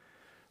typist.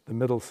 The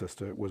middle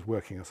sister was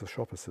working as a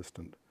shop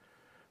assistant.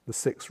 The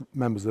 6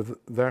 members of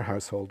their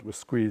household were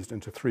squeezed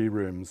into 3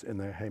 rooms in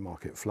their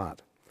Haymarket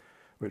flat,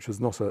 which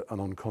was not an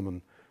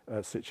uncommon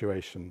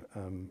situation.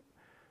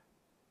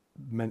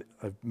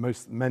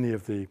 Many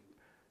of the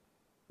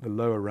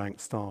lower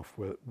ranked staff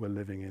were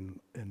living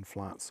in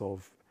flats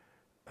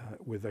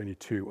with only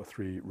 2 or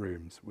 3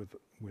 rooms,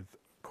 with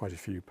quite a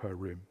few per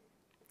room.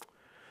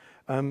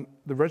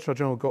 The Registrar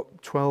General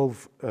got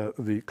 12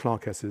 of the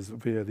clerkesses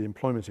via the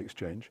Employment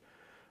Exchange,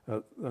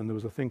 and there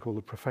was a thing called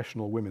the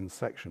Professional Women's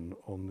section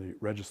on the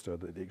register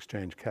that the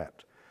Exchange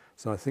kept.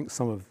 So I think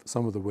some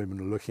of the women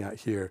we're looking at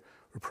here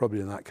were probably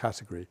in that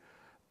category.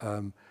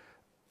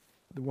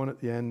 The one at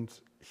the end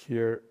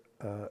here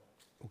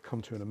we'll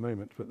come to in a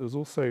moment, but there's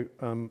also,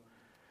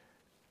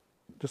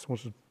 just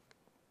wanted to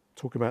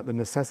talk about the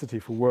necessity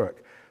for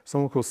work.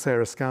 Someone called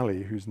Sarah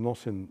Scally, who's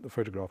not in the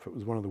photograph, it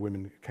was one of the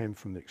women who came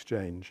from the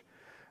Exchange,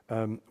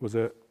 was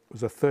a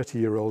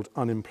 30-year-old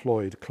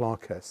unemployed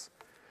clerkess.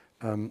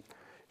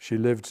 She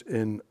lived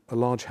in a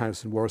large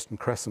house in Warriston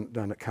Crescent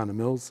down at Cannon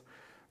Mills,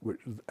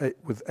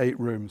 with 8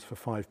 rooms for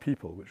 5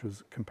 people, which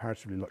was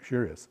comparatively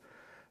luxurious.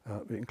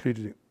 It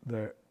included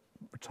their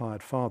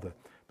retired father.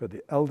 But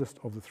the eldest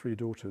of the 3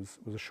 daughters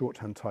was a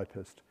shorthand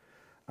typist,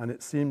 and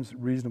it seems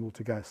reasonable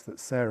to guess that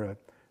Sarah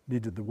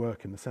needed the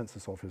work in the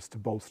census office to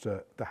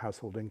bolster the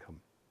household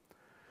income.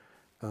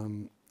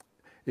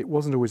 It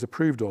wasn't always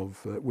approved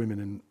of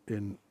women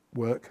in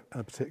work,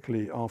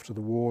 particularly after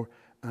the war,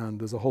 and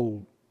there's a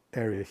whole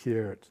area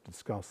here to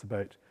discuss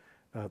about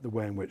the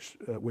way in which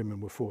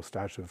women were forced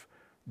out of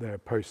their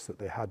posts that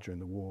they had during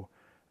the war,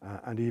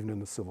 and even in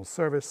the civil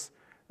service,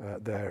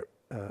 their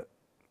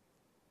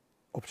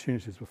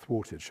opportunities were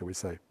thwarted, shall we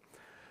say.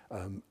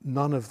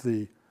 None of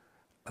the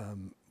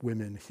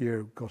women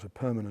here got a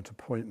permanent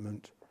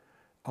appointment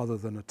other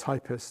than a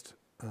typist,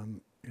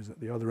 who's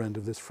at the other end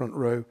of this front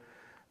row.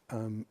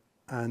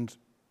 And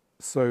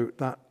so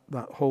that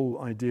whole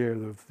idea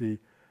of the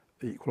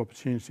equal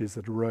opportunities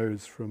that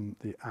arose from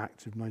the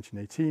Act of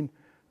 1918,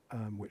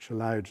 which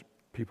allowed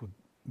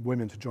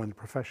women to join the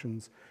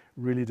professions,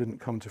 really didn't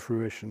come to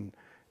fruition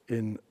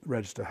in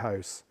Register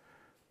House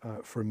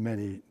for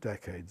many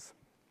decades.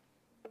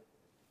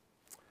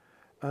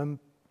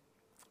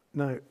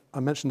 Now, I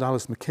mentioned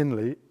Alice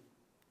McKinley.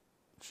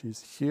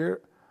 She's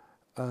here.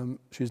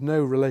 She's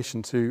no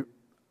relation to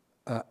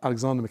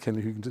Alexander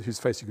McKinley, whose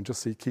face you can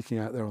just see kicking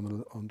out there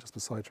on just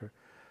beside her.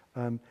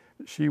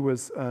 She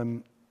was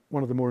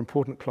one of the more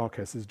important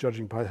clerkesses,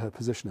 judging by her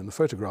position in the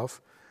photograph.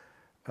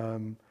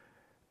 Her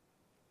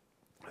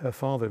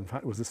father, in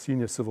fact, was a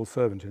senior civil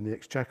servant in the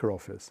Exchequer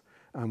Office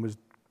and was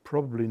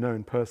probably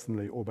known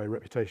personally or by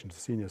reputation to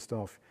senior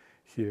staff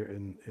here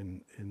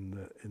in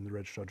the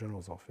Registrar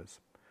General's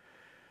office.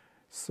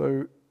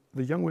 So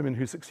the young women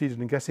who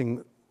succeeded in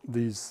getting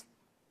these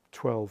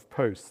 12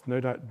 posts no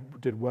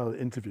doubt did well at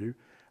interview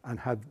and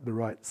had the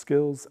right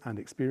skills and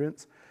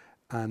experience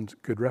and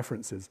good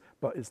references,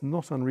 but it's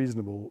not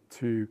unreasonable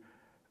to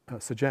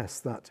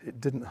suggest that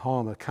it didn't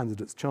harm a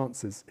candidate's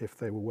chances if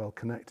they were well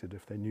connected,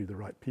 if they knew the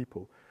right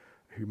people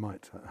who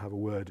might have a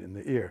word in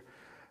the ear.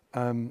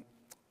 I'm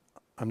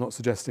not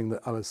suggesting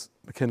that Alice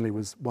McKinley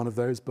was one of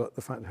those, but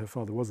the fact that her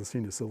father was a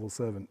senior civil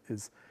servant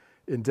is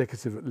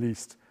indicative at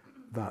least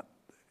that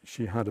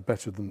she had a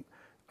better than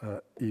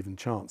even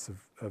chance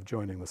of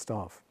joining the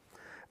staff.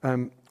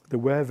 There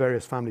were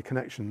various family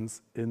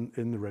connections in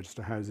the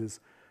register houses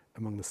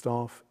among the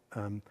staff,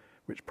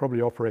 which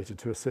probably operated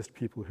to assist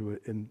people who were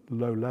in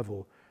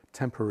low-level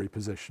temporary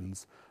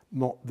positions,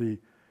 not the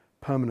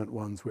permanent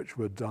ones which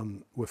were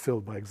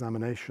filled by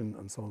examination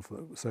and so on,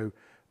 so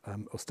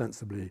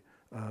ostensibly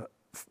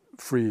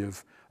free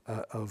of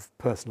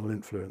personal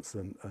influence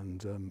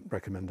and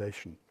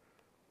recommendation.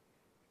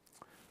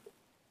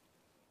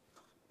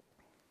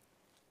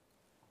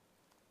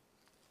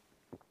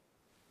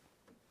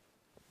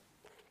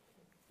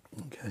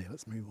 Okay,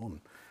 let's move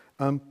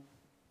on.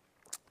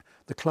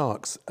 The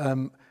Clarkes.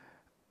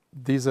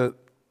 These are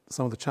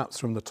some of the chaps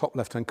from the top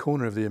left-hand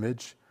corner of the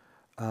image.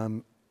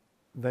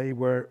 They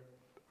were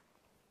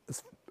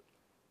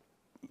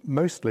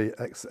mostly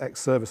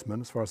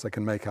ex-servicemen, as far as I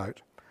can make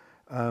out,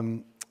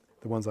 the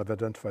ones I've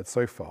identified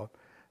so far,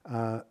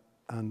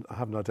 and I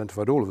haven't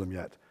identified all of them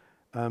yet.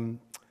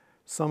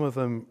 Some of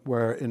them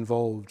were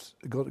involved,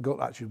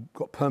 actually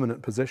got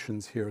permanent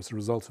positions here as a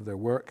result of their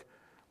work.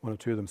 One or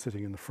two of them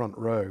sitting in the front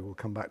row. We'll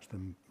come back to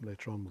them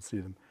later on, we'll see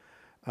them.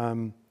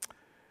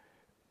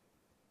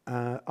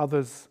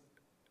 Others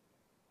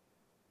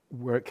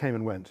came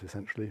and went,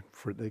 essentially.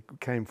 They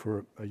came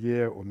for a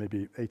year or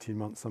maybe 18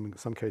 months,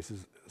 some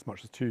cases as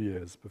much as 2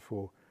 years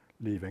before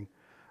leaving.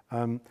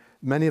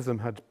 Many of them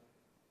had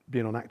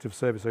been on active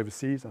service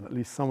overseas, and at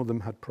least some of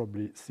them had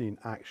probably seen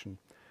action.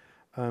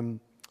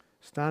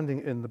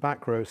 Standing in the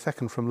back row,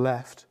 second from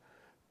left,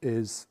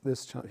 is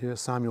this chap here,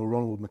 Samuel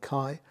Ronald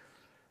Mackay,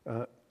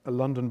 a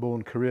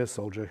London-born career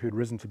soldier who'd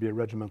risen to be a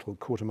regimental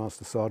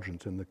quartermaster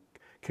sergeant in the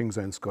King's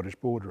Own Scottish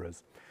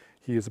Borderers.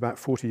 He is about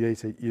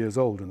 48 years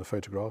old in the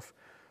photograph,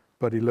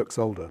 but he looks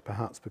older,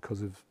 perhaps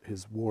because of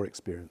his war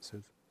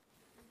experiences.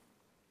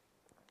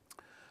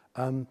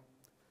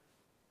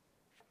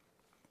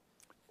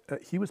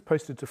 He was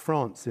posted to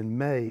France in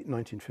May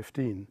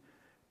 1915,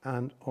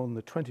 and on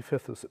the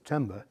 25th of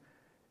September,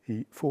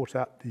 he fought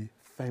at the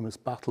famous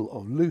Battle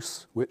of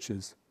Loos, which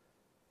is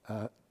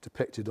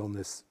depicted on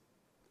this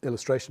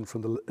illustration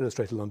from the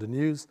Illustrated London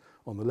News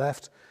on the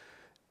left.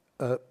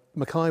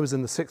 Mackay was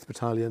in the 6th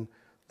Battalion.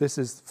 This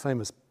is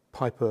famous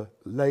piper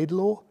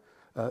Laidlaw,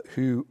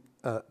 who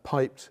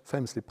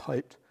famously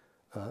piped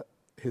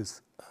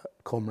his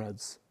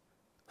comrades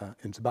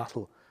into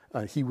battle.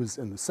 He was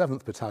in the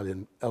 7th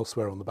Battalion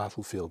elsewhere on the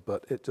battlefield,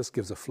 but it just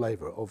gives a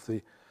flavour of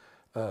the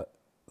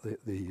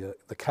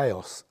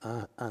chaos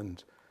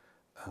and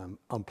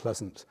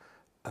unpleasant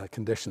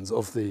conditions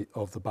of the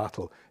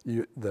battle.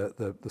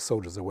 The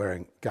soldiers are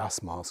wearing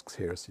gas masks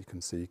here, so you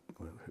can see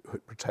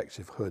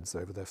protective hoods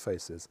over their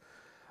faces.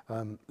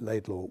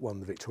 Laidlaw won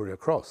the Victoria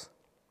Cross.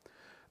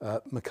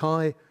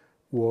 Mackay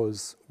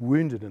was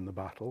wounded in the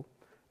battle,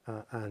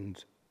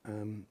 and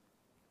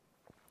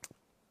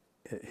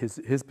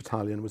his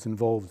battalion was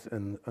involved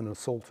in an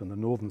assault in the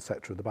northern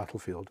sector of the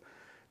battlefield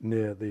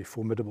near the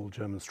formidable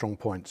German strong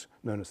point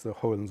known as the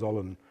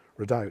Hohenzollern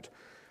Redoubt.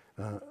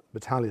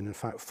 Battalion, in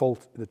fact,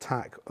 the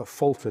attack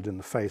faltered in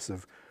the face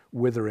of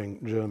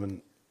withering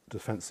German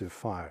defensive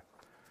fire.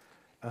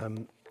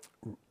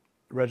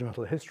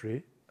 Regimental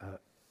history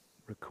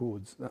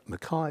records that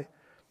Mackay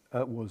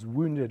was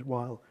wounded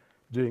while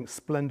doing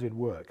splendid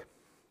work.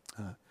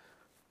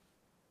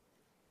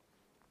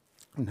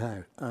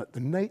 Now, the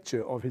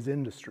nature of his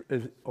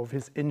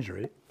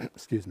injury,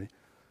 excuse me,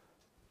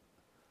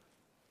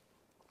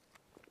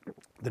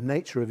 the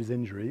nature of his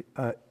injury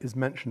is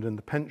mentioned in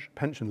the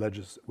pension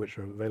ledgers, which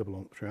are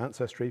available through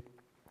Ancestry.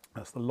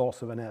 That's the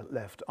loss of an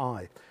left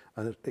eye,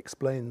 and it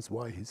explains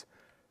why he's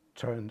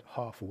turned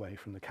half away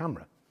from the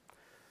camera.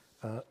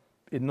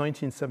 In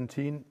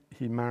 1917,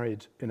 he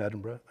married in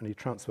Edinburgh, and he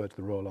transferred to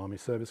the Royal Army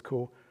Service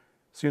Corps.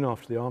 Soon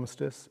after the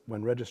armistice,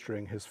 when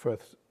registering his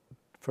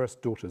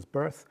first daughter's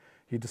birth,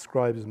 he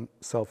describes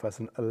himself as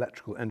an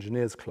electrical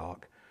engineer's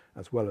clerk,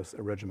 as well as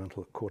a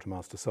regimental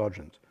quartermaster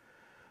sergeant.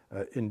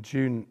 In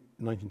June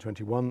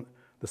 1921,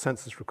 the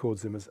census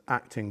records him as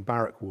acting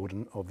barrack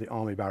warden of the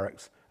army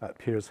barracks at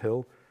Piers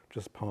Hill,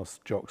 just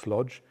past Jock's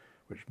Lodge,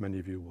 which many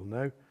of you will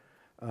know,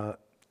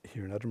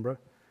 here in Edinburgh,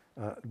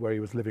 where he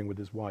was living with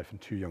his wife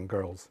and 2 young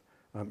girls.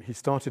 He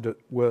started at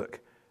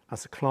work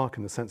as a clerk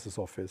in the census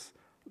office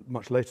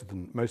much later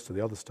than most of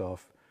the other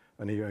staff,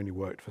 and he only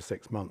worked for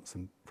 6 months,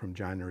 and from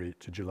January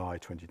to July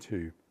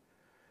 22.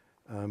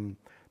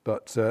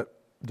 But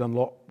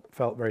Dunlop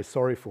felt very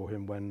sorry for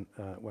him when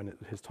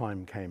his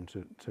time came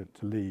to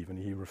leave, and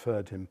he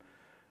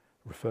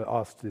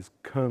asked his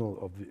colonel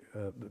of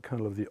the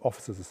colonel of the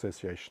Officers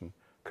Association,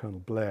 Colonel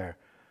Blair,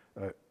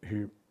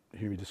 whom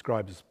he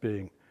described as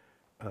being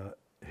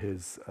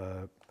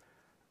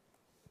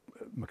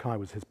Mackay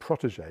was his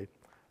protege.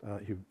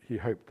 He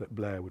hoped that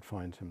Blair would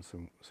find him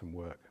some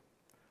work.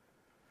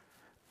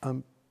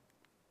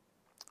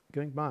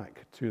 Going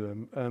back to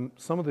them,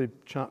 some of the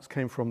chaps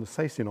came from the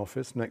Sacian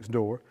office next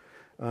door.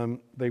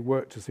 They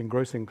worked as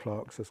engrossing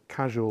clerks, as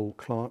casual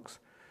clerks,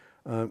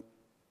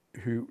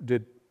 who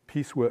did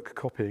piecework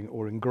copying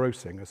or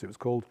engrossing, as it was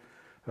called,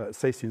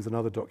 Sacians and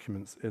other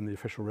documents in the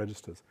official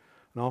registers.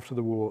 And after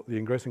the war, the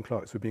engrossing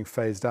clerks were being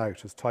phased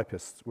out as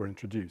typists were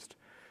introduced,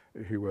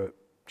 who were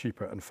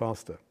cheaper and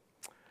faster.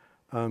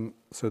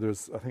 So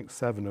there's, I think,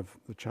 7 of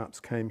the chaps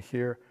came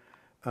here.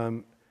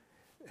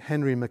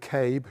 Henry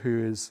McCabe,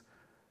 who is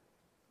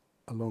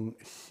along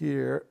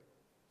here,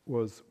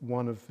 was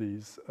one of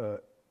these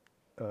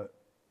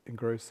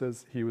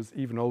engrossers. He was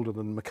even older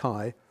than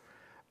Mackay,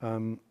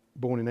 born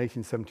in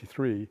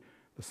 1873,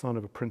 the son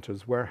of a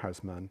printer's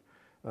warehouseman,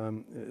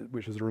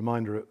 which is a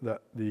reminder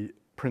that the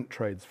print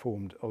trades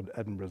formed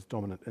Edinburgh's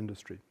dominant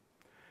industry.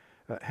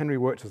 Henry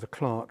worked as a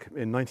clerk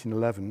in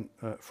 1911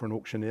 for an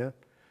auctioneer,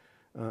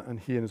 and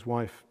he and his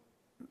wife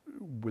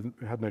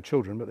who had no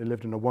children, but they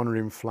lived in a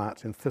one-room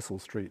flat in Thistle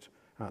Street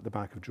at the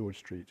back of George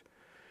Street.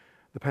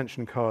 The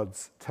pension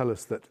cards tell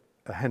us that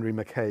Henry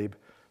McCabe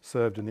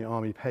served in the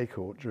Army Pay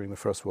Corps during the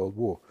First World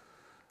War.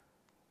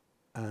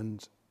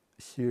 And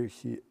here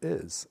he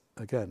is.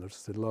 Again, I've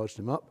just enlarged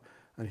him up,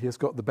 and he has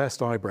got the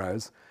best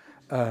eyebrows.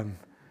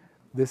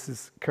 This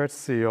is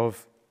courtesy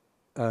of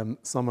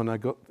someone I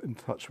got in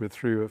touch with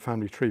through a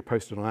family tree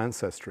posted on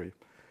Ancestry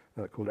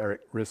called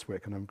Eric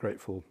Riswick, and I'm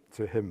grateful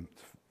to him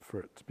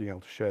for being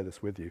able to share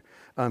this with you.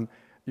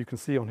 You can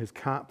see on his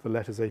cap the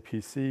letters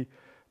APC,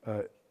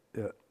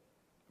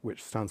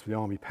 which stands for the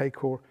Army Pay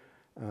Corps,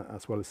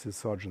 as well as his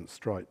sergeant's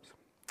stripes.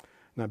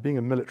 Now, being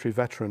a military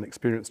veteran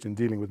experienced in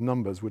dealing with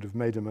numbers would have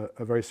made him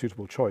a very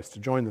suitable choice to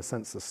join the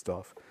census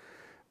staff,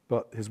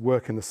 but his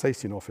work in the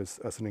Sacien office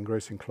as an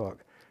engrossing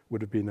clerk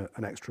would have been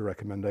an extra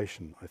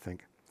recommendation, I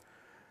think.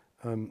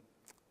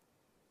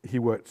 He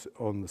worked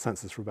on the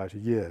census for about a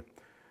year.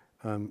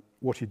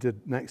 What he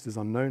did next is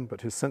unknown,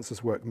 but his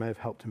census work may have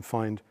helped him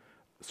find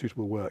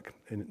suitable work.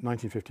 In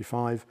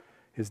 1955,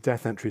 his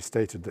death entry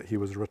stated that he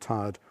was a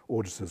retired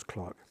auditor's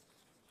clerk.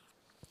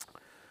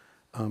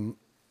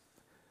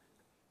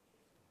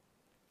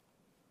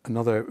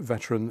 Another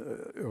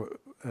veteran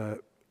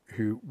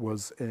who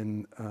was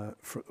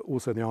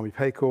also in the Army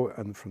Pay Corps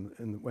and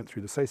went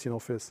through the Sacien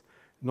office,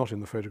 not in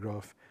the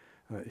photograph,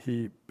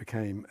 he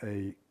became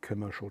a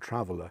commercial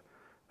traveller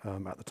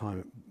at the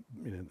time.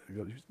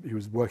 He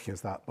was working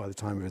as that by the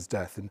time of his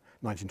death in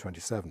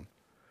 1927.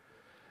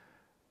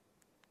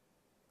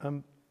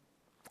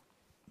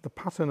 The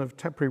pattern of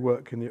temporary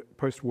work in the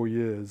post-war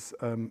years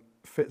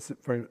fits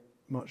very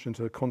much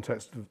into the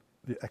context of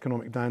the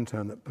economic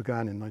downturn that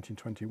began in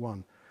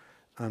 1921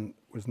 and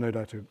was no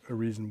doubt a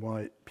reason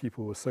why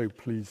people were so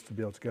pleased to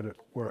be able to get at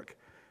work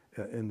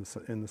in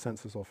the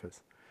census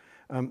office.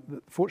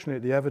 Fortunately,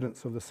 the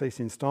evidence of the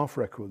Sacien staff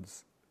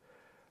records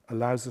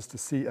allows us to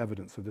see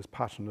evidence of this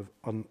pattern of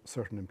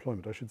uncertain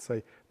employment. I should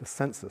say the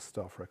census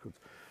staff records,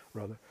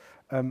 rather.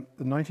 The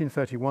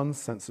 1931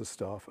 census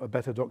staff are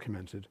better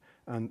documented,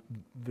 and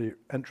the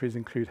entries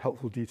include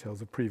helpful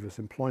details of previous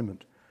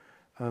employment.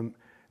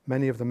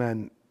 Many of the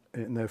men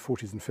in their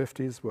 40s and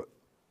 50s were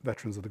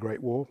veterans of the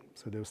Great War,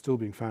 so they were still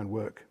being found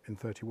work in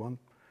 31.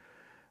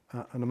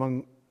 And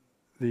among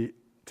the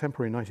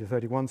temporary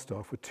 1931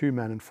 staff were 2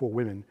 men and 4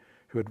 women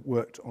who had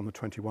worked on the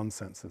 21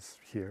 census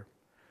here.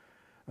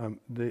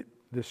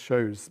 This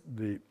shows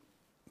the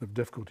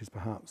difficulties,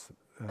 perhaps,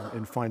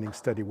 in finding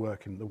steady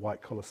work in the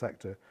white-collar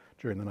sector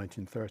during the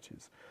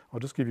 1930s. I'll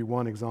just give you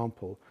one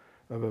example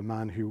of a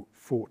man who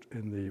fought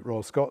in the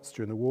Royal Scots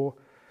during the war,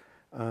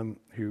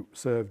 who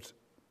served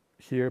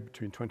here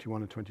between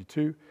 21 and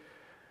 22.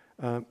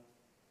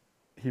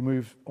 He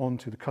moved on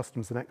to the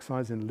Customs and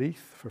Excise in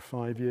Leith for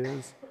 5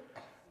 years,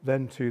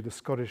 then to the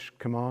Scottish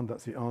Command,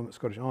 that's the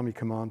Scottish Army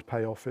Command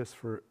Pay Office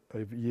for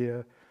a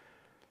year,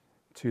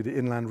 to the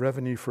Inland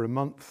Revenue for a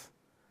month,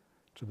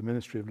 to the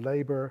Ministry of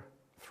Labour,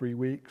 3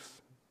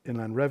 weeks,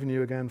 Inland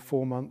Revenue again,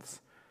 4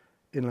 months,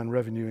 Inland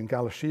Revenue in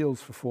Galashiels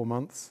for 4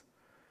 months,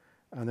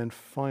 and then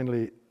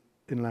finally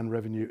Inland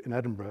Revenue in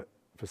Edinburgh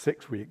for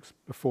 6 weeks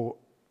before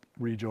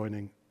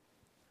rejoining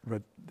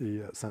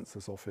the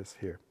census office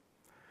here.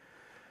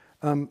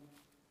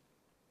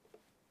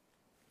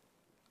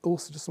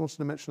 Also just wanted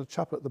to mention a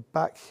chap at the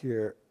back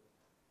here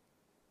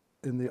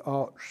in the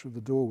arch of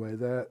the doorway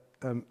there,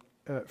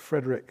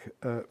 Frederick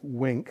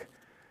Wink.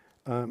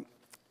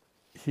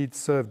 He'd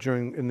served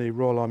in the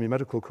Royal Army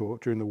Medical Corps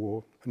during the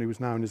war, and he was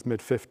now in his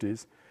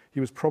mid-50s.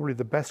 He was probably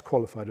the best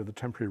qualified of the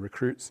temporary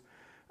recruits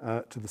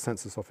to the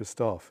census office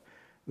staff.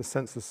 The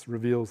census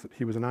reveals that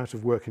he was an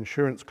out-of-work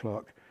insurance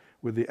clerk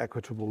with the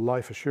Equitable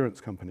Life Assurance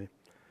Company.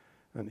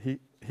 And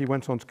he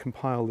went on to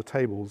compile the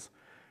tables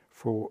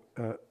for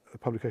the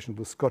publication of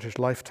the Scottish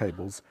Life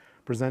Tables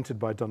presented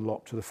by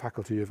Dunlop to the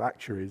Faculty of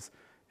Actuaries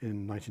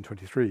in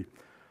 1923.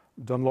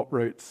 Dunlop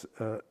wrote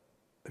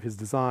his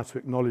desire to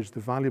acknowledge the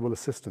valuable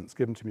assistance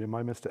given to me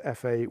by Mr.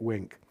 F.A.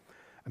 Wink,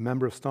 a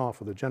member of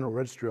staff of the General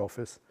Registry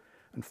Office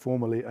and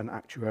formerly an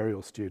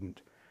actuarial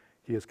student.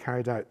 He has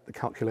carried out the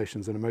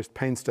calculations in a most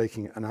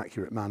painstaking and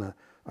accurate manner,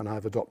 and I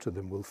have adopted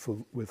them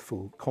with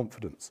full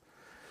confidence.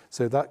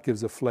 So that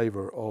gives a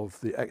flavour of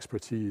the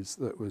expertise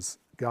that was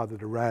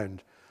gathered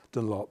around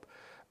Dunlop.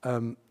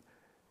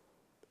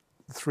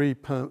 Three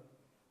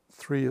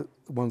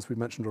ones we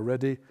mentioned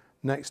already.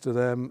 Next to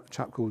them, a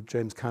chap called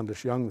James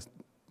Candlish Young,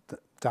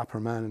 dapper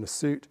man in a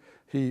suit.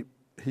 He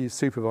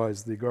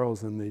supervised the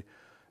girls in the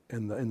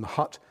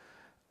hut,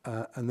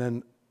 and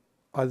then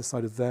either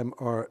side of them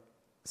are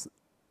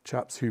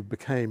chaps who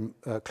became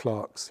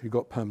clerks, who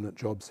got permanent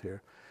jobs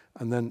here.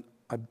 And then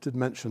I did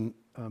mention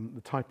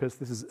the typist.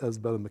 This is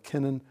Isabella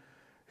McKinnon,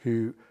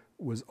 who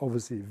was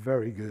obviously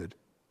very good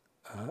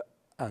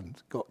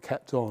and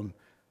kept on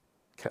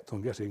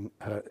getting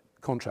her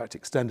contract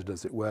extended,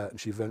 as it were, and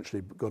she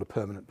eventually got a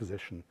permanent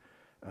position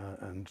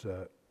and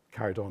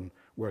carried on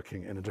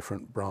working in a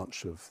different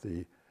branch of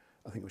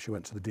I think she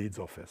went to the deeds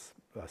office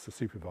as a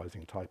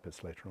supervising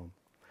typist later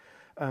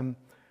on.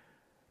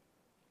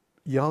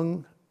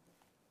 Young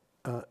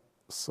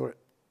sorry,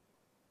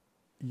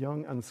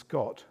 Young and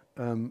Scott,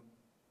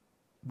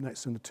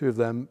 next to the two of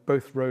them,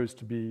 both rose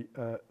to be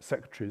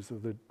secretaries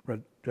of the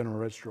General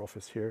Register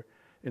Office here,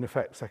 in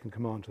effect second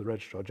command to the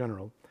Registrar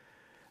General.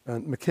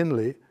 And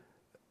McKinley,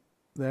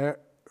 there,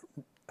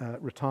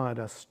 retired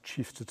as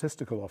Chief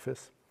Statistical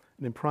Office,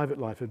 and in private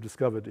life had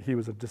discovered that he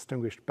was a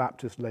distinguished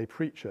Baptist lay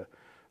preacher,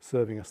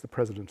 serving as the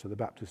president of the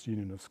Baptist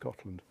Union of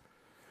Scotland.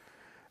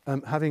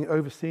 Having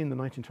overseen the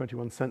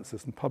 1921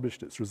 census and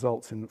published its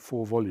results in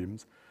 4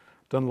 volumes,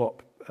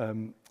 Dunlop,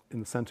 in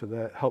the centre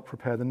there, helped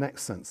prepare the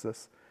next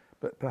census,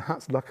 but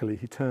perhaps luckily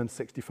he turned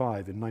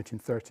 65 in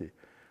 1930,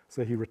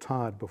 so he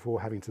retired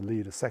before having to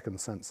lead a second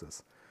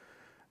census.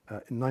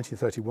 In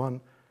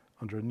 1931,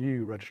 under a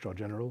new Registrar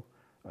General,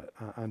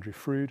 Andrew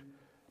Froude,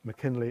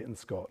 McKinley and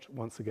Scott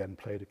once again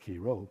played a key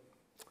role,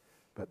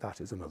 but that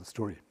is another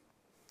story.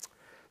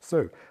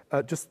 So,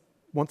 just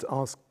want to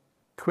ask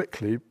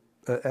quickly,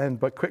 end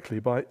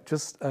by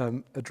just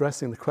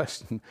addressing the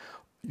question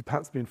you've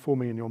perhaps been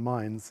forming in your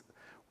minds.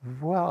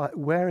 Well,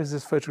 where is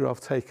this photograph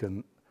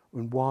taken,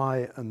 and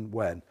why and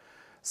when?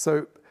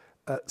 So,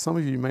 some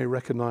of you may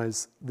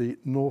recognise the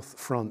north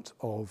front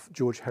of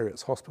George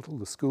Heriot's Hospital,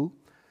 the school,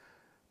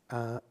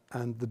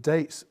 and the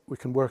date we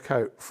can work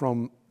out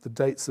from the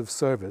dates of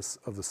service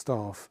of the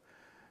staff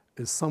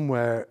is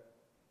somewhere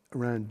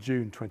around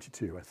June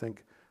 22, I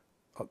think,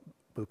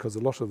 because a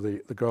lot of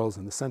the girls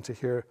in the centre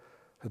here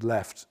had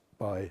left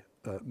by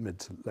mid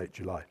to late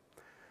July.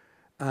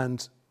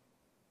 And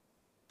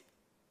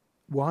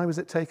why was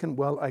it taken?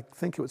 Well, I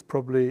think it was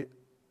probably,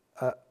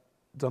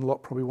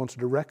 Dunlop probably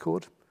wanted a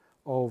record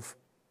of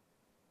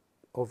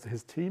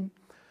his team.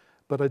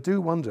 But I do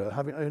wonder,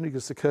 having only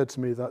just occurred to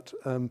me that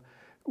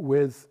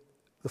with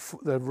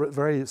the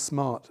very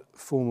smart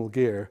formal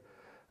gear,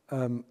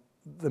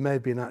 there may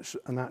have been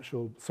an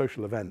actual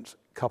social event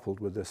coupled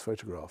with this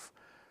photograph.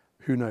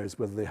 Who knows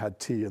whether they had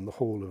tea in the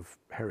hall of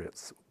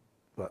Heriot's,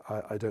 but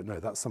I don't know.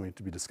 That's something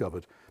to be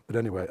discovered. But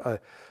anyway,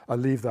 I'll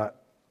leave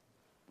that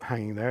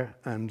hanging there,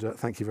 and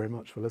thank you very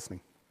much for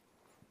listening.